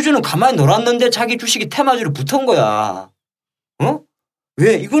대주주는 가만히 놀았는데 자기 주식이 테마주로 붙은 거야. 어?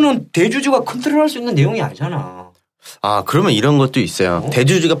 왜? 이거는 대주주가 컨트롤할 수 있는 내용이 아니잖아. 아, 그러면 이런 것도 있어요.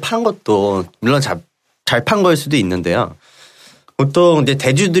 대주주가 판 것도 물론 잘 판 거일 수도 있는데요. 보통 이제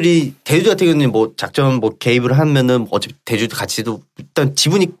대주 같은 경우는 뭐 작전 뭐 개입을 하면은 어차피 대주주 가치도 일단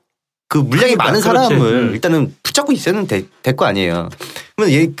지분이 그 물량이 많은 사람을 일단은 붙잡고 있어야 될 거 아니에요.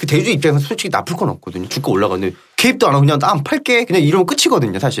 그러면 그 대주주 입장에서 솔직히 나쁠 건 없거든요. 주가 올라가는데 개입도 안 하고 그냥 나 안 팔게 그냥 이러면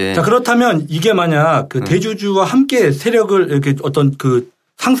끝이거든요, 사실. 자, 그렇다면 이게 만약 그 대주주와 함께 세력을 이렇게 어떤 그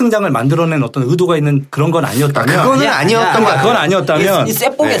상승장을 만들어낸 어떤 의도가 있는 그런 건 아니었다면. 그거는 아니었던 거야. 그건 아니었다면. 이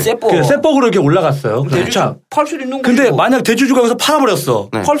쇠복이야, 쇠복. 그 쇠복으로 이렇게 올라갔어요. 대주주 팔 수 있는 거죠. 근데 만약 대주주가 여기서 팔아버렸어.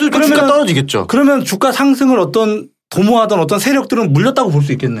 네. 그러면 주가 떨어지겠죠. 그러면 주가 상승을 어떤 도모하던 어떤 세력들은 물렸다고 볼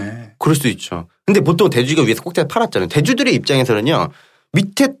수 있겠네. 그럴 수도 있죠. 근데 보통 대주주가 위에서 꼭대기 팔았잖아요. 대주들의 입장에서는요.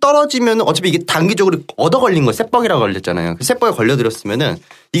 밑에 떨어지면 어차피 이게 단기적으로 얻어 걸린 거 쇠뻑이라고 걸렸잖아요. 그 쇠뻑에 걸려들었으면은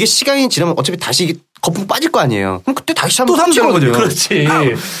이게 시간이 지나면 어차피 다시 이게 거품 빠질 거 아니에요. 그럼 그때 다시 또 상승하는 거죠. 거죠. 그렇지.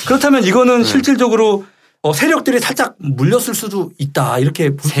 그렇다면 이거는 실질적으로 세력들이 살짝 물렸을 수도 있다.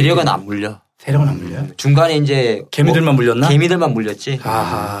 이렇게 세력은 안 물려. 세력은 안 물려. 중간에 이제 개미들만 물렸나? 개미들만 물렸지.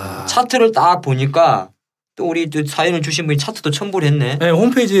 아하. 차트를 딱 보니까 또 우리 사연을 주신 분이 차트도 첨부를 했네. 네,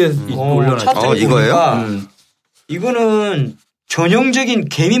 홈페이지에 올려놨죠. 차트를 이거예요? 보니까 이거는 전형적인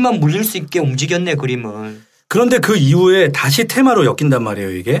개미만 물릴 수 있게 움직였네, 그림을. 그런데 그 이후에 다시 테마로 엮인단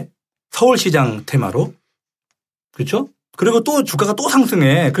말이에요, 이게. 서울시장 테마로. 그렇죠? 그리고 또 주가가 또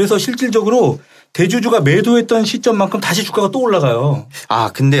상승해. 그래서 실질적으로 대주주가 매도했던 시점만큼 다시 주가가 또 올라가요.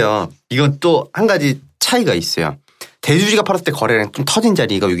 아, 근데요. 이건 또 한 가지 차이가 있어요. 대주주가 팔았을 때 거래량 좀 터진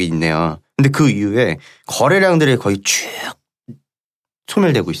자리가 여기 있네요. 근데 그 이후에 거래량들이 거의 쭉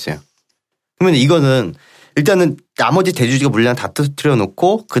소멸되고 있어요. 그러면 이거는 일단은 나머지 대주주가 물량 다 터뜨려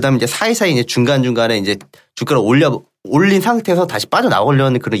놓고 그다음에 이제 사이사이 이제 중간중간에 이제 주가를 올린 상태에서 다시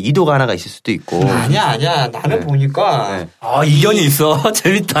빠져나오려는 그런 이도가 하나가 있을 수도 있고. 아니야. 나는 보니까. 아, 이견이 있어.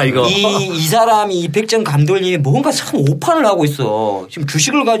 재밌다, 이거. 이 사람이 이 백정 감독님이 뭔가 참 오판을 하고 있어. 지금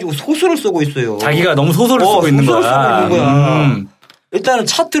주식을 가지고 소설을 쓰고 있어요. 자기가 너무 소설을 쓰고 있는 거야. 소설을 쓰고 있는 거야. 일단은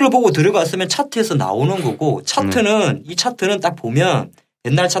차트를 보고 들어갔으면 차트에서 나오는 거고 이 차트는 딱 보면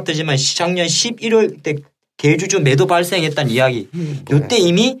옛날 차트지만 작년 11월 때 대주주 매도 발생했다는 이야기. 이때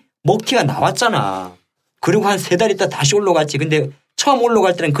이미 먹튀가 나왔잖아. 그리고 한 3달 있다 다시 올라갔지. 근데 처음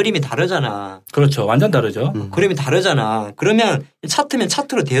올라갈 때는 그림이 다르잖아. 그렇죠. 완전 다르죠. 그림이 다르잖아. 그러면 차트면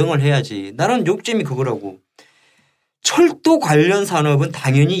차트로 대응을 해야지. 나는 욕점이 그거라고. 철도 관련 산업은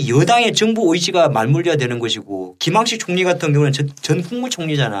당연히 여당의 정부 의지가 맞물려야 되는 것이고 김황식 총리 같은 경우는 전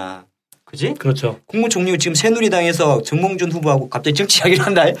국무총리잖아. 그지? 그렇죠. 국무총리가 지금 새누리당에서 정몽준 후보하고 갑자기 정치 이야기를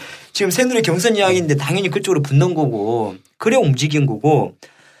한다. 지금 새누리 경선 이야기인데 당연히 그쪽으로 붙는 거고 그래 움직인 거고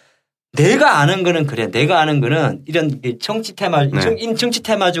내가 아는 거는 그래. 내가 아는 거는 이런 정치 테마, 정치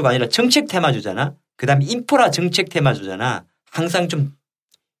테마주가 아니라 정책 테마주잖아. 그 다음에 인프라 정책 테마주잖아. 항상 좀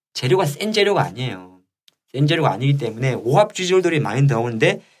재료가 센 재료가 아니에요. 센 재료가 아니기 때문에 오합지졸들이 많이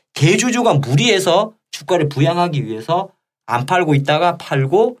나오는데 대주주가 무리해서 주가를 부양하기 위해서 안 팔고 있다가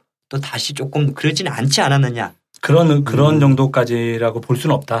팔고 또 다시 조금 그러지는 않지 않았느냐. 그런 정도까지라고 볼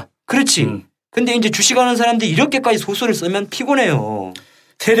수는 없다. 그렇지. 근데 이제 주식하는 사람들이 이렇게까지 소설을 쓰면 피곤해요.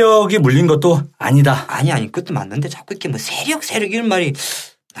 세력이 물린 것도 아니다. 아니. 그것도 맞는데 자꾸 이렇게 뭐 세력 이런 말이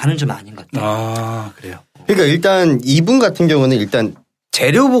나는 좀 아닌 것 같아. 아, 그래요. 그러니까 일단 이분 같은 경우는 일단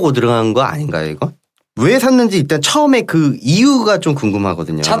재료 보고 들어간 거 아닌가요, 이거? 왜 샀는지 일단 처음에 그 이유가 좀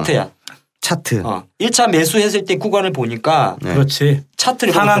궁금하거든요. 차트야. 차트. 1차 매수했을 때 구간을 보니까. 네. 그렇지.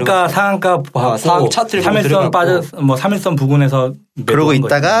 차트를 상한가 받고 차트를 3일선 부근에서 그러고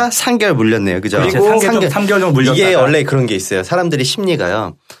있다가 3개월 물렸네요. 그죠? 그리고 3개월 정도 물렸다가. 이게 원래 그런 게 있어요. 사람들이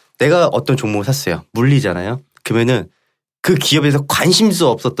심리가요. 내가 어떤 종목을 샀어요. 물리잖아요. 그러면은 그 기업에서 관심도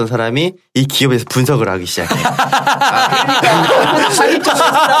없었던 사람이 이 기업에서 분석을 하기 시작해.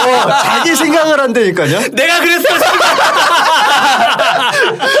 자기 생각을 한다니까요. 내가 그랬어.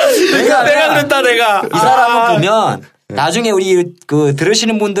 내가 그랬다 내가. 이 사람을 보면 나중에 우리 그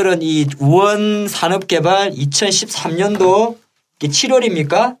들으시는 분들은 이 우원 산업개발 2013년도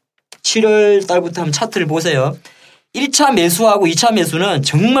 7월입니까? 7월 달부터 한번 차트를 보세요. 1차 매수하고 2차 매수는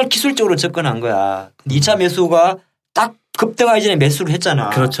정말 기술적으로 접근한 거야. 2차 매수가 딱 급등하기 전에 매수를 했잖아.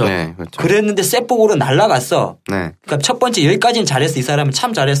 그렇죠. 네, 그렇죠. 그랬는데 셋복으로 날라갔어. 네. 그러니까 첫 번째 여기까지는 잘했어. 이 사람은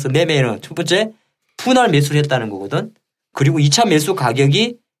참 잘했어. 매매는 첫 번째 분할 매수를 했다는 거거든. 그리고 2차 매수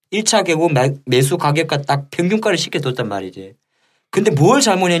가격이 1차 개고 매수 가격과 딱 평균가를 시켜줬단 말이지. 근데 뭘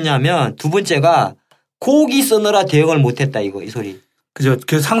잘못했냐면 두 번째가 고기 써느라 대응을 못했다 이 소리. 그죠.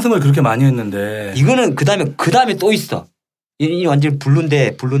 그 상승을 그렇게 많이 했는데. 이거는 그 다음에 또 있어. 이 완전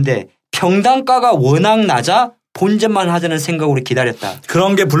블루인데 평단가가 워낙 낮아 본전만 하자는 생각으로 기다렸다.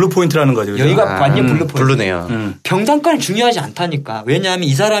 그런 게 블루 포인트라는 거죠. 그죠? 여기가 완전 블루 포인트. 블루네요. 평단가는 중요하지 않다니까. 왜냐하면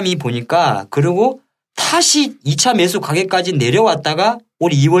이 사람이 보니까 그리고 다시 2차 매수 가격까지 내려왔다가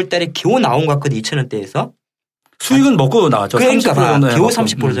올 2월 달에 겨우 나온 것 같거든. 2,000원대에서. 수익은 먹고 나왔죠. 그러니까 30% 겨우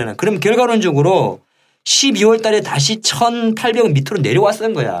 30%잖아. 그럼 결과론적으로 12월 달에 다시 1,800원 밑으로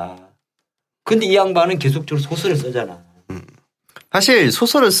내려왔던 거야. 근데 이 양반은 계속적으로 소설을 쓰잖아. 사실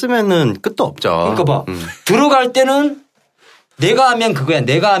소설을 쓰면은 끝도 없죠. 그러니까 봐. 들어갈 때는 내가 하면 그거야.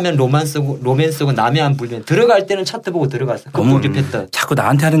 내가 하면 로맨스고 남이 하면 불면. 들어갈 때는 차트 보고 들어갔어. 급등주했던. 자꾸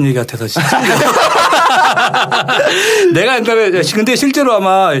나한테 하는 얘기 같아서. 내가 옛날에 근데 실제로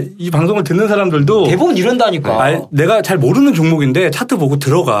아마 이 방송을 듣는 사람들도 대부분 이런다니까. 내가 잘 모르는 종목인데 차트 보고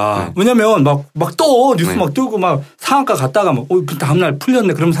들어가. 네. 왜냐면 막 떠 뉴스 네. 막 뜨고 막 상한가 갔다가 막 다음날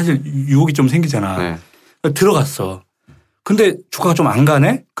풀렸네. 그러면 사실 유혹이 좀 생기잖아. 네. 들어갔어. 근데 주가가 좀 안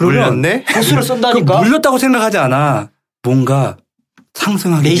가네? 그러면 물렸네? 보수를 쏜다니까? 물렸다고 생각하지 않아. 뭔가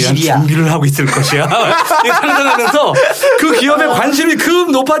상승하기 위한 준비를 하고 있을 것이야. 상승하면서 그 기업의 관심이 급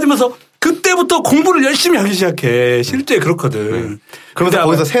높아지면서 그때부터 공부를 열심히 하기 시작해. 실제 그렇거든. 그러면서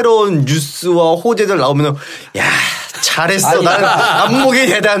거기서 새로운 뉴스와 호재들 나오면 야 잘했어. 나는 안목이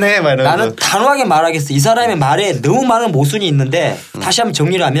대단해. 나는 단호하게 말하겠어. 이 사람의 말에 너무 많은 모순이 있는데 다시 한번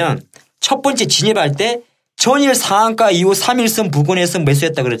정리를 하면 첫 번째 진입할 때 전일 상한가 이후 3일선 부근에서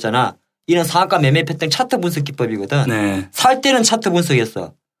매수했다 그랬잖아. 이런 상한가 매매 패턴 차트 분석 기법이거든. 네. 살 때는 차트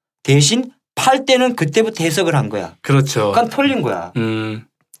분석했어. 대신 팔 때는 그때부터 해석을 한 거야. 그렇죠. 그러니까 털린 거야.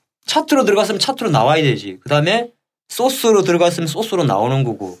 차트로 들어갔으면 차트로 나와야 되지. 그다음에 소스로 들어갔으면 소스로 나오는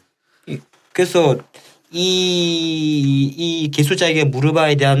거고. 그래서 이 개수자에게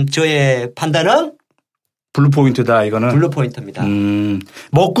물어봐야 대한 저의 판단은 블루 포인트다 이거는. 블루 포인트입니다.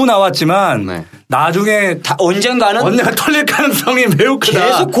 먹고 나왔지만 네. 나중에 언젠가는 털릴 가능성이 매우 크다.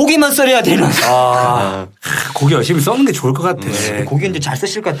 계속 고기만 썰어야 되는. 고기 열심히 써는 게 좋을 것 같아. 고기는 잘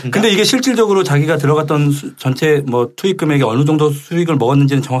쓰실 것 같은데. 근데 이게 실질적으로 자기가 들어갔던 전체 뭐 투입 금액이 어느 정도 수익을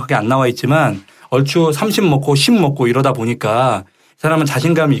먹었는지는 정확하게 안 나와 있지만 얼추 30 먹고 10 먹고 이러다 보니까 이 사람은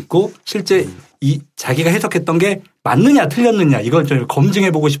자신감이 있고 실제 이 자기가 해석했던 게 맞느냐 틀렸느냐 이걸 좀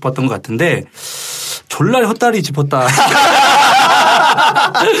검증해 보고 싶었던 것 같은데 졸라 헛다리 짚었다.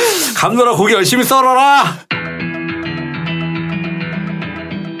 감독아 고기 열심히 썰어라.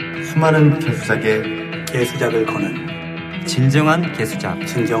 수많은 개수작의 개수작을 거는 진정한 개수작.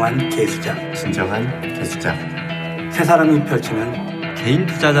 세 사람이 펼치는 개인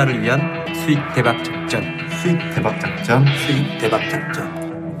투자자를 위한 수익 대박 작전.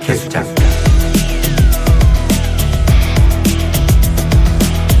 개수작.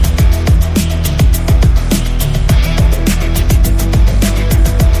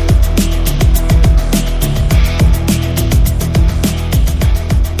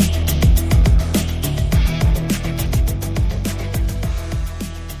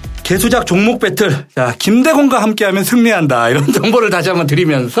 개수작 종목 배틀. 자, 김대건과 함께하면 승리한다. 이런 정보를 다시 한번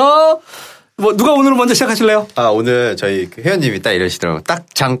드리면서 뭐 누가 오늘 먼저 시작하실래요? 오늘 저희 회원님이 딱 이러시더라고요.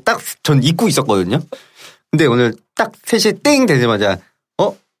 전 잊고 있었거든요. 근데 오늘 딱 3시 땡 되자마자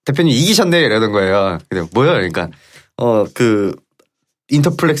대표님 이기셨네 이러는 거예요. 근데 뭐야? 그러니까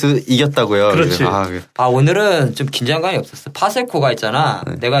인터플렉스 이겼다고요. 그렇지. 오늘은 좀 긴장감이 없었어. 파세코가 있잖아.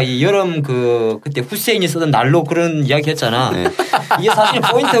 네. 내가 이 여름 그때 후세인이 쓰던 난로 그런 이야기 했잖아. 네. 이게 사실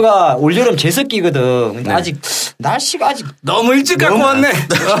포인트가 올여름 제습기거든. 근데 네. 날씨가 아직 너무 일찍 갖고 왔네.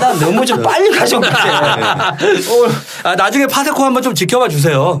 난 너무 좀 빨리 가져온 것 같아. 나중에 파세코 한번 좀 지켜봐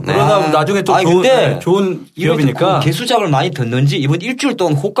주세요. 네. 그러다 나중에 또 좋은 기업이니까. 개수작을 많이 듣는지 이번 일주일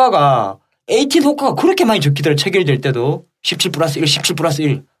동안 호가가 18 호가가 그렇게 많이 적기더라. 체결될 때도 17 플러스 1, 17 플러스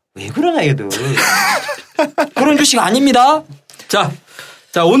 1. 왜 그러냐 얘들. 그런 주식 아닙니다. 자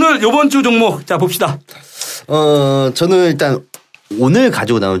오늘 요번 주 종목 봅시다. 저는 일단 오늘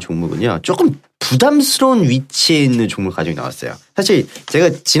가지고 나온 종목은요. 조금 부담스러운 위치에 있는 종목을 가지고 나왔어요. 사실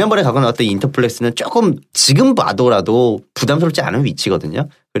제가 지난번에 갖고 나왔던 인터플렉스는 조금 지금 봐도라도 부담스럽지 않은 위치거든요.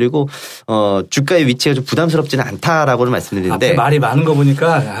 그리고 주가의 위치가 좀 부담스럽지는 않다라고는 말씀드리는데 앞에 말이 많은 거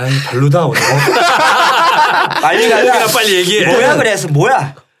보니까 별로다 오늘. 빨리 가자. 빨리 얘기해. 뭐야 그래서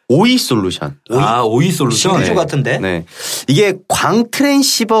뭐야? 오이 솔루션. 오이 솔루션. 신규주 같은데. 네. 이게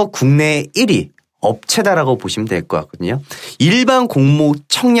광트랜시버 국내 1위 업체다라고 보시면 될 것 같거든요. 일반 공모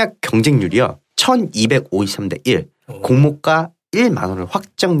청약 경쟁률이요. 1253대 1. 공모가 1만 원을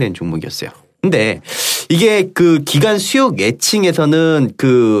확정된 종목이었어요. 근데 이게 그 기간 수요 예칭에서는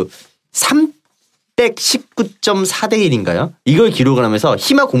그 319.4대 1인가요? 이걸 기록을 하면서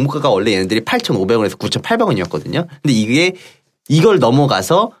희망 공모가가 원래 얘네들이 8,500원에서 9,800원이었거든요. 근데 이걸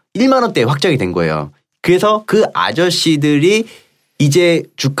넘어가서 1만 원대에 확정이 된 거예요. 그래서 그 아저씨들이 이제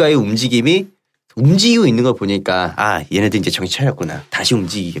주가의 움직이고 있는 걸 보니까 얘네들 이제 정신 차렸구나. 다시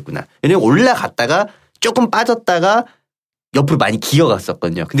움직이겠구나. 얘네는 올라갔다가 조금 빠졌다가 옆으로 많이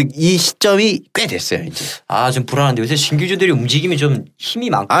기어갔었거든요. 근데 이 시점이 꽤 됐어요, 이제. 좀 불안한데 요새 신규주들이 움직임이 좀 힘이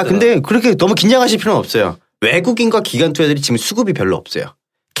많거든. 근데 그렇게 너무 긴장하실 필요는 없어요. 외국인과 기관 투자들이 지금 수급이 별로 없어요.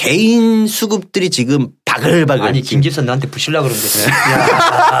 개인 수급들이 지금 바글바글. 아니 김집선 나한테 부실라 그러는데.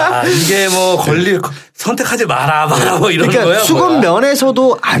 이게 뭐 선택하지 마라 뭐 이런 그러니까 거야. 수급 뭐야?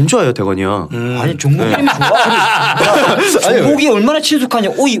 면에서도 안 좋아요, 대건이요. 아니 종목이 좋아. 종목이 얼마나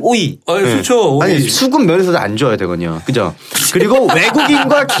친숙하냐. 오이. 그렇죠. 아니 수급 면에서도 안 좋아요, 대건이요. 그죠? 그리고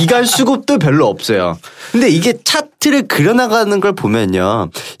외국인과 기관 수급도 별로 없어요. 근데 이게 차트를 그려나가는 걸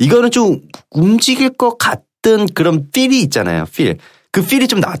보면요, 이거는 좀 움직일 것 같은 그런 필이 있잖아요, 필. 그 필이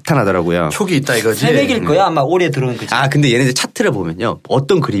좀 나타나더라고요. 촉이 있다 이거지. 새벽일 거야 아마 올해 들어온 거지. 근데 얘네들 차트를 보면요.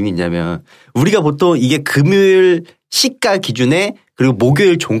 어떤 그림이 있냐면 우리가 보통 이게 금요일 시가 기준에 그리고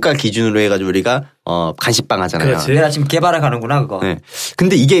목요일 종가 기준으로 해가지고 우리가 간식방 하잖아요. 그렇지. 내가 지금 개발해 가는구나 그거. 네.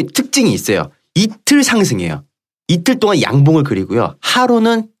 근데 이게 특징이 있어요. 이틀 상승해요. 이틀 동안 양봉을 그리고요.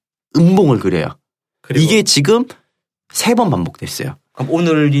 하루는 음봉을 그려요. 이게 지금 3번 반복됐어요. 그럼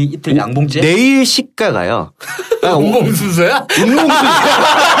오늘이 이틀 양봉제? 내일 시가가요. 음봉순서야?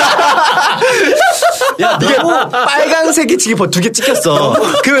 야, 이게 빨강색이 지금 2개 찍혔어.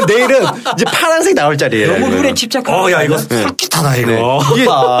 그러면 내일은 이제 파란색 나올 자리예요. 너무 눈에 집착하고. 야, 이거 솔깃하다, 이거. 네. 이게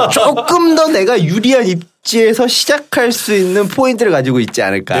조금 더 내가 유리한 입지에서 시작할 수 있는 포인트를 가지고 있지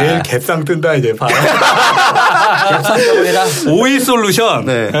않을까. 내일 갭상 뜬다, 이제. 갭상적으로 해라. 오이 솔루션.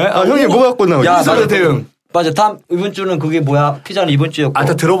 네. 형님 뭐 갖고 나오죠? 야, 대응. 맞아. 이번 주는 그게 뭐야? 피자는 이번 주였고.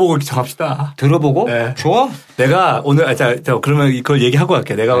 다 들어보고 정합시다. 들어보고? 네. 좋아? 내가 오늘, 그러면 그걸 얘기하고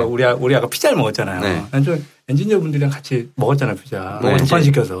갈게. 내가 우리 아까 피자를 먹었잖아요. 네. 난 좀 엔지니어 분들이랑 같이 먹었잖아요, 피자. 네. 2판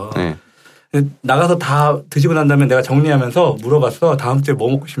시켜서. 네. 나가서 다 드시고 난 다음에 내가 정리하면서 물어봤어. 다음 주에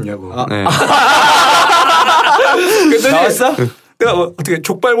뭐 먹고 싶냐고. 네. 그랬더니 나왔어? 내가 어떻게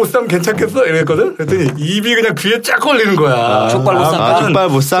족발보쌈 괜찮겠어? 이랬거든. 그랬더니 입이 그냥 귀에 쫙 걸리는 거야. 족발보쌈.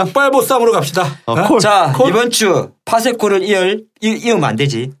 족발보쌈? 족발보쌈으로 갑시다. 자, 이번 주 파세코를 이으면 안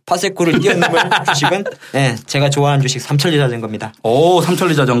되지. 파세코를 이어놓을 주식은 제가 좋아하는 주식 삼천리 자전거입니다. 오,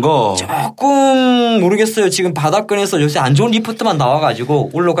 삼천리 자전거. 조금 모르겠어요. 지금 바닥권에서 요새 안 좋은 리포트만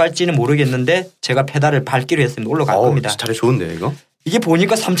나와가지고 올라갈지는 모르겠는데 제가 페달을 밟기로 했습니다. 올라갈 겁니다. 자리 좋은데요, 이거? 이게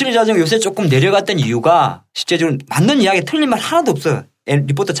보니까 삼천리 자전거 요새 조금 내려갔던 이유가 실제적으로 맞는 이야기 틀린 말 하나도 없어요.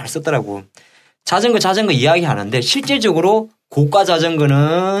 리포트 잘 썼더라고. 자전거 이야기 하는데 실질적으로 고가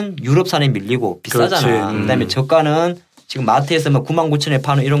자전거는 유럽산에 밀리고 비싸잖아. 그다음에 저가는 지금 마트에서 99,000원에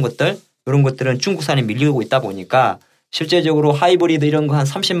파는 이런 것들은 중국산에 밀리고 있다 보니까 실제적으로 하이브리드 이런 거 한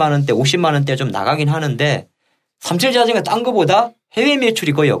 30만 원대, 50만 원대 좀 나가긴 하는데 삼천리 자전거 딴 거보다 해외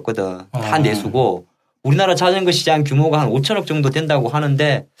매출이 거의 없거든. 다 내수고. 우리나라 자전거 시장 규모가 한 5천억 정도 된다고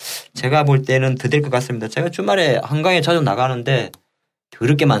하는데 제가 볼 때는 더 될 것 같습니다. 제가 주말에 한강에 자주 나가는데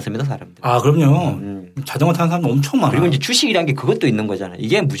더럽게 많습니다, 사람들. 그럼요. 자전거 타는 사람 엄청 많아. 그리고 이제 주식이란 게 그것도 있는 거잖아.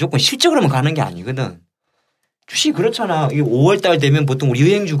 이게 무조건 실적으로만 가는 게 아니거든. 주식 그렇잖아. 이게 5월달 되면 보통 우리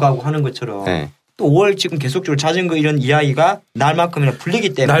여행주 가고 하는 것처럼 또 5월 지금 계속적으로 자전거 이런 이야기가 날만큼이나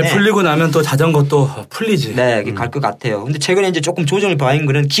풀리기 때문에. 날 풀리고 나면 또 자전거 또 풀리지. 네, 갈 것 같아요. 근데 최근에 이제 조금 조정을 봐인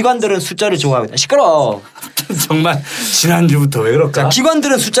거는 기관들은 숫자를 좋아하거든. 시끄러워. 정말 지난주부터 왜 그럴까? 자,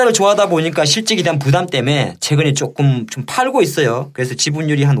 기관들은 숫자를 좋아하다 보니까 실적에 대한 부담 때문에 최근에 조금 좀 팔고 있어요. 그래서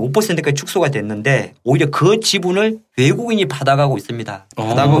지분율이 한 5%까지 축소가 됐는데 오히려 그 지분을 외국인이 받아가고 있습니다.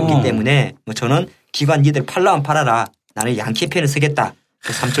 받아가고 있기 때문에 저는 기관 니들 팔라면 팔아라. 나는 양키 펜을 쓰겠다.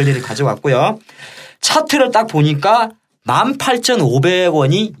 삼천리를 가져왔고요. 차트를 딱 보니까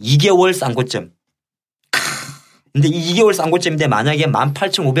 18,500원이 2개월 싼고점. 근데 이 2개월 싼고점인데 만약에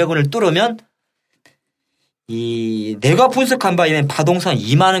 18,500원을 뚫으면 이 내가 분석한 바에는 파동선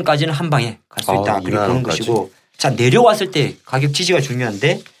 2만 원까지는 한 방에 갈 수 있다. 이렇게 보는 것이고 자 내려왔을 때 가격 지지가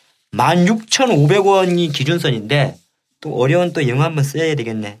중요한데 16,500원이 기준선인데 또 어려운 또 영어 한번 써야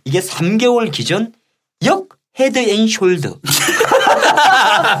되겠네. 이게 3개월 기준 역 헤드 앤 숄더.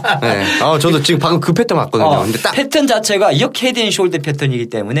 네. 저도 지금 방금 그 패턴 봤거든요. 근데 딱 패턴 자체가 역 헤드 앤 숄더 패턴이기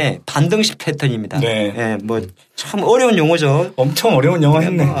때문에 반등식 패턴입니다. 네. 네. 뭐 참 어려운 용어죠. 엄청 어려운 영어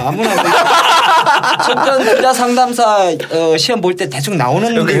했네. 뭐 아무나 첫전 투자 상담사 시험 볼 때 대충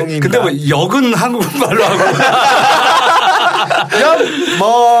나오는 내용입니다. 근데 뭐 역은 한국말로 하고. 역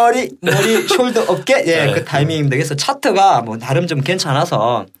머리 숄더 어깨 예, 그 타이밍입니다. 그래서 차트가 뭐 나름 좀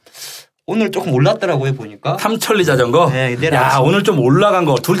괜찮아서 오늘 조금 올랐더라고요 보니까. 삼천리 자전거. 네, 내일 야 아침. 오늘 좀 올라간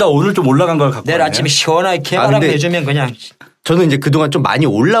거 둘 다 오늘 좀 올라간 걸 갖고. 내일 왔네요. 아침에 시원하게 개바람 내주면 그냥. 저는 이제 그동안 좀 많이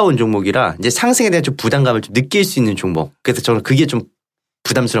올라온 종목이라 이제 상승에 대한 좀 부담감을 좀 느낄 수 있는 종목. 그래서 저는 그게 좀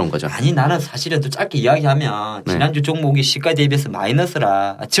부담스러운 거죠. 아니 나는 사실은 또 짧게 이야기하면 지난주 종목이 시가 대비해서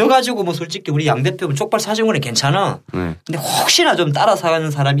마이너스라 저 가지고 뭐 솔직히 우리 양 대표 족발 사준 거는 괜찮아. 근데 혹시나 좀 따라 사는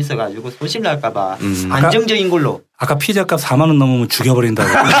사람이 있어가지고 손실 날까 봐 안정적인 걸로. 아까 피자값 4만 원 넘으면 죽여버린다고.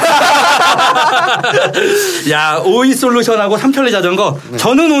 야 오이 솔루션하고 삼천리 자전거.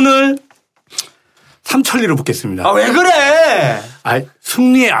 저는 오늘 삼천리로 붙겠습니다. 아 왜 그래?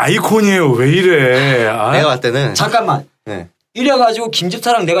 승리의 아이콘이에요. 왜 이래? 내가 봤을 때는 잠깐만. 네. 이래가지고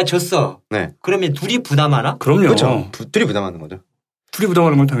김집사랑 내가 졌어. 네. 그러면 둘이 부담하나? 그럼요. 그렇죠. 둘이 부담하는 거죠. 둘이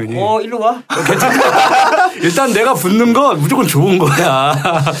부담하는 건 당연히. 일로 와. 괜찮아. 일단 내가 붙는 건 무조건 좋은 거야.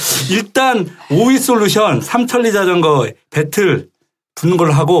 일단 오이 솔루션 삼천리 자전거 배틀 붙는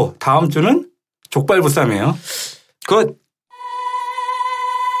걸로 하고 다음 주는 족발 부쌈이에요. 굿.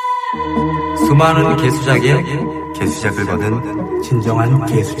 수많은 개수작에 개수작을 거둔 진정한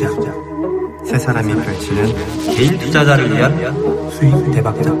개수작. 세 사람이 펼치는 개인 투자자를 위한 수익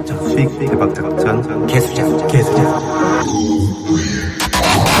대박 작전 개수작.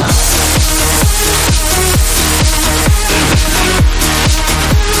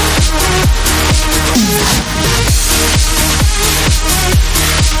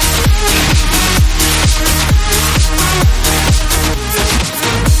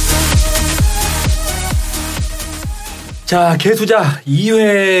 자, 개수작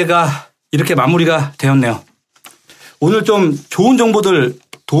 2회가 이렇게 마무리가 되었네요. 오늘 좀 좋은 정보들,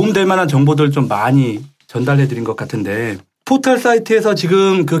 도움될 만한 정보들 좀 많이 전달해 드린 것 같은데 포털 사이트에서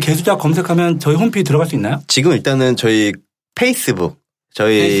지금 그 개수작 검색하면 저희 홈페이지 들어갈 수 있나요? 지금 일단은 저희 페이스북.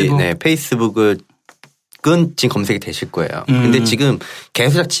 네, 페이스북을 지금 검색이 되실 거예요. 근데 지금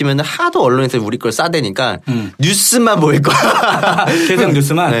개수작 치면은 하도 언론에서 우리 걸 싸대니까 뉴스만 보일 거야. 개수작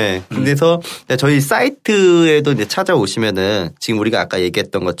뉴스만? 네. 그래서 저희 사이트에도 이제 찾아오시면은 지금 우리가 아까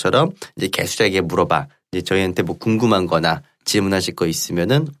얘기했던 것처럼 이제 개수작에 물어봐. 이제 저희한테 뭐 궁금한 거나 질문하실 거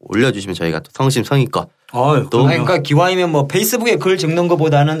있으면은 올려주시면 저희가 또 성심성의껏 또. 그러니까 기왕이면 뭐 페이스북에 글 적는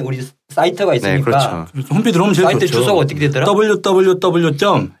것보다는 우리 사이트가 있으니까. 네, 그렇죠. 홈페이지 들어오면 제일 사이트 좋죠. 주소가 어떻게 되더라?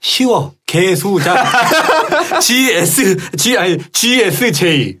 www.쉬워 개수작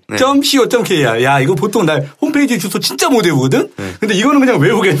gsj.co.kr. 야, 이거 보통 나 홈페이지 주소 진짜 못 외우거든? 근데 이거는 그냥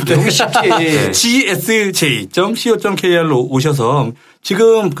외우겠는데. 너무 쉽지. gsj.co.kr로 오셔서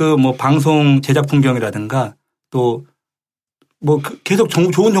지금 그 뭐 방송 제작 풍경이라든가 또 뭐 계속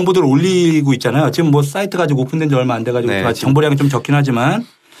좋은 정보들을 올리고 있잖아요. 지금 뭐 사이트 가지고 오픈된 지 얼마 안 돼가지고 네, 정보량이 좀 적긴 하지만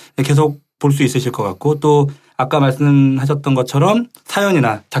계속 볼 수 있으실 것 같고 또 아까 말씀하셨던 것처럼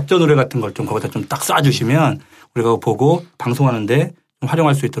사연이나 작전 의뢰 같은 걸 좀 거기다 좀 딱 쏴주시면 우리가 보고 방송하는데 좀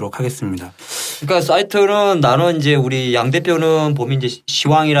활용할 수 있도록 하겠습니다. 그러니까 사이트는 나는 이제 우리 양 대표는 보면 이제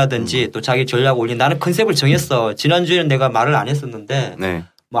시황이라든지 또 자기 전략 올린 나는 컨셉을 정했어. 지난주에는 내가 말을 안 했었는데 네.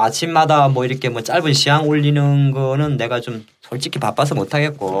 뭐 아침마다 뭐 이렇게 뭐 짧은 시황 올리는 거는 내가 좀 솔직히 바빠서 못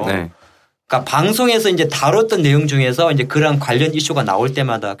하겠고. 네. 그러니까 방송에서 이제 다뤘던 내용 중에서 이제 그런 관련 이슈가 나올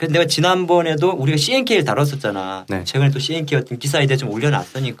때마다 그래서 내가 지난번에도 우리가 CNK를 다뤘었잖아. 네. 최근에 또 CNK 어떤 기사에 대해 좀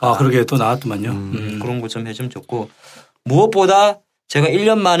올려놨으니까. 아, 그러게 또 나왔더만요. 그런 거 좀 해주면 좋고 무엇보다 제가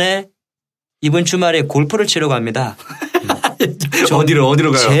 1년 만에 이번 주말에 골프를 치러 갑니다. 어디로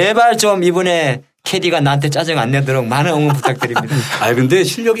가요? 제발 좀 이번에 캐디가 나한테 짜증 안 내도록 많은 응원 부탁드립니다. 아, 근데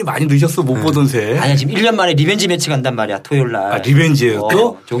실력이 많이 늦었어. 못 보던 새. 아니야, 지금 1년 만에 리벤지 매치 간단 말이야, 토요일 날. 아, 리벤지예요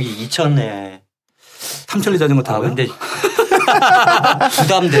또? 저기 이천에. 삼천리 자전거 타고. 근데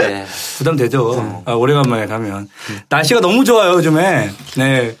부담돼. 부담되죠. 오래간만에 가면. 날씨가 너무 좋아요, 요즘에.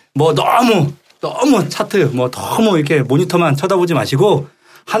 네. 뭐 너무 차트, 뭐 너무 이렇게 모니터만 쳐다보지 마시고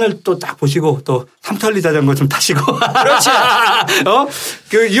하늘 또 딱 보시고 또 삼천리 자전거 좀 타시고. 그렇지.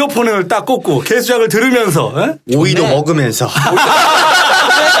 그 이어폰을 딱 꽂고 개수작을 들으면서. 오이도 먹으면서.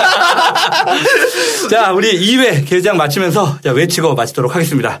 자, 우리 2회 개수작 마치면서 외치고 마치도록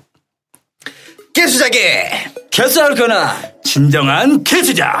하겠습니다. 개수작의 개수작을 거는 진정한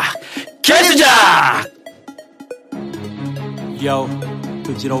개수작. Yo,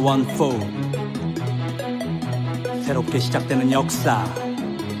 2014 새롭게 시작되는 역사.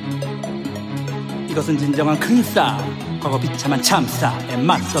 이것은 진정한 큰싸. 과거 비참한 참사에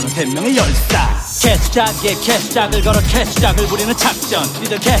맞서는 3명의 열사. 개수작을 걸어 개수작을 부리는 작전.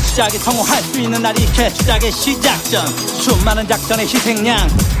 이들 개수작이 성공할 수 있는 날이 개수작의 시작전. 수많은 작전의 희생양,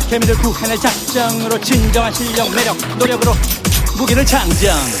 개미들 구해낼 작정으로 진정한 실력, 매력, 노력으로 무기를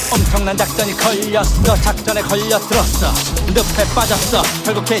장정. 엄청난 작전이 걸렸어. 작전에 걸려들었어. 늪에 빠졌어.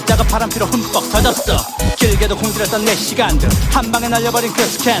 결국 개짜가 바람피로 흠뻑 터졌어. 길게도 공들였던 내 시간들, 한방에 날려버린 그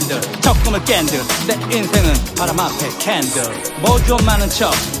스캔들. 적금을 깬들, 내 인생은 바람 앞에 캔들. 뭐 좀 많은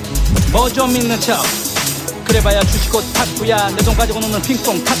척, 뭐 좀 믿는 척, 그래봐야 주식옷 탁구야. 내 돈 가지고 노는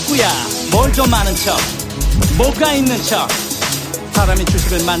핑퐁 탁구야. 뭘 좀 많은 척, 뭐가 있는 척. 사람이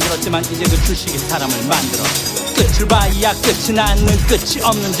주식을 만들었지만 이제 그 주식이 사람을 만들어. 끝을 봐야 끝이 나는 끝이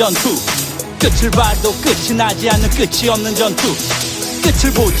없는 전투. 끝을 봐도 끝이 나지 않는 끝이 없는 전투.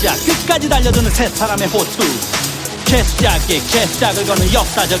 끝을 보자 끝까지 달려드는 세 사람의 호투. 개수작을 거는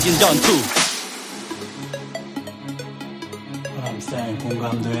역사적인 전투. 사람쌤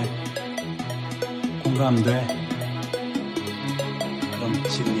공감돼. 그럼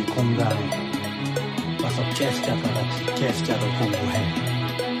지금 이 공간에 와서 개수작과 같이 개수작을 공부해.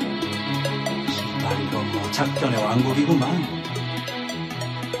 이건 뭐 작전의 왕국이구만.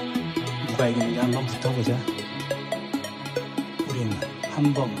 누가 이기는지 한번 붙어보자. 우리는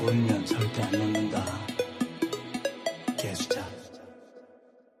한 번 물면 절대 안 놓는다.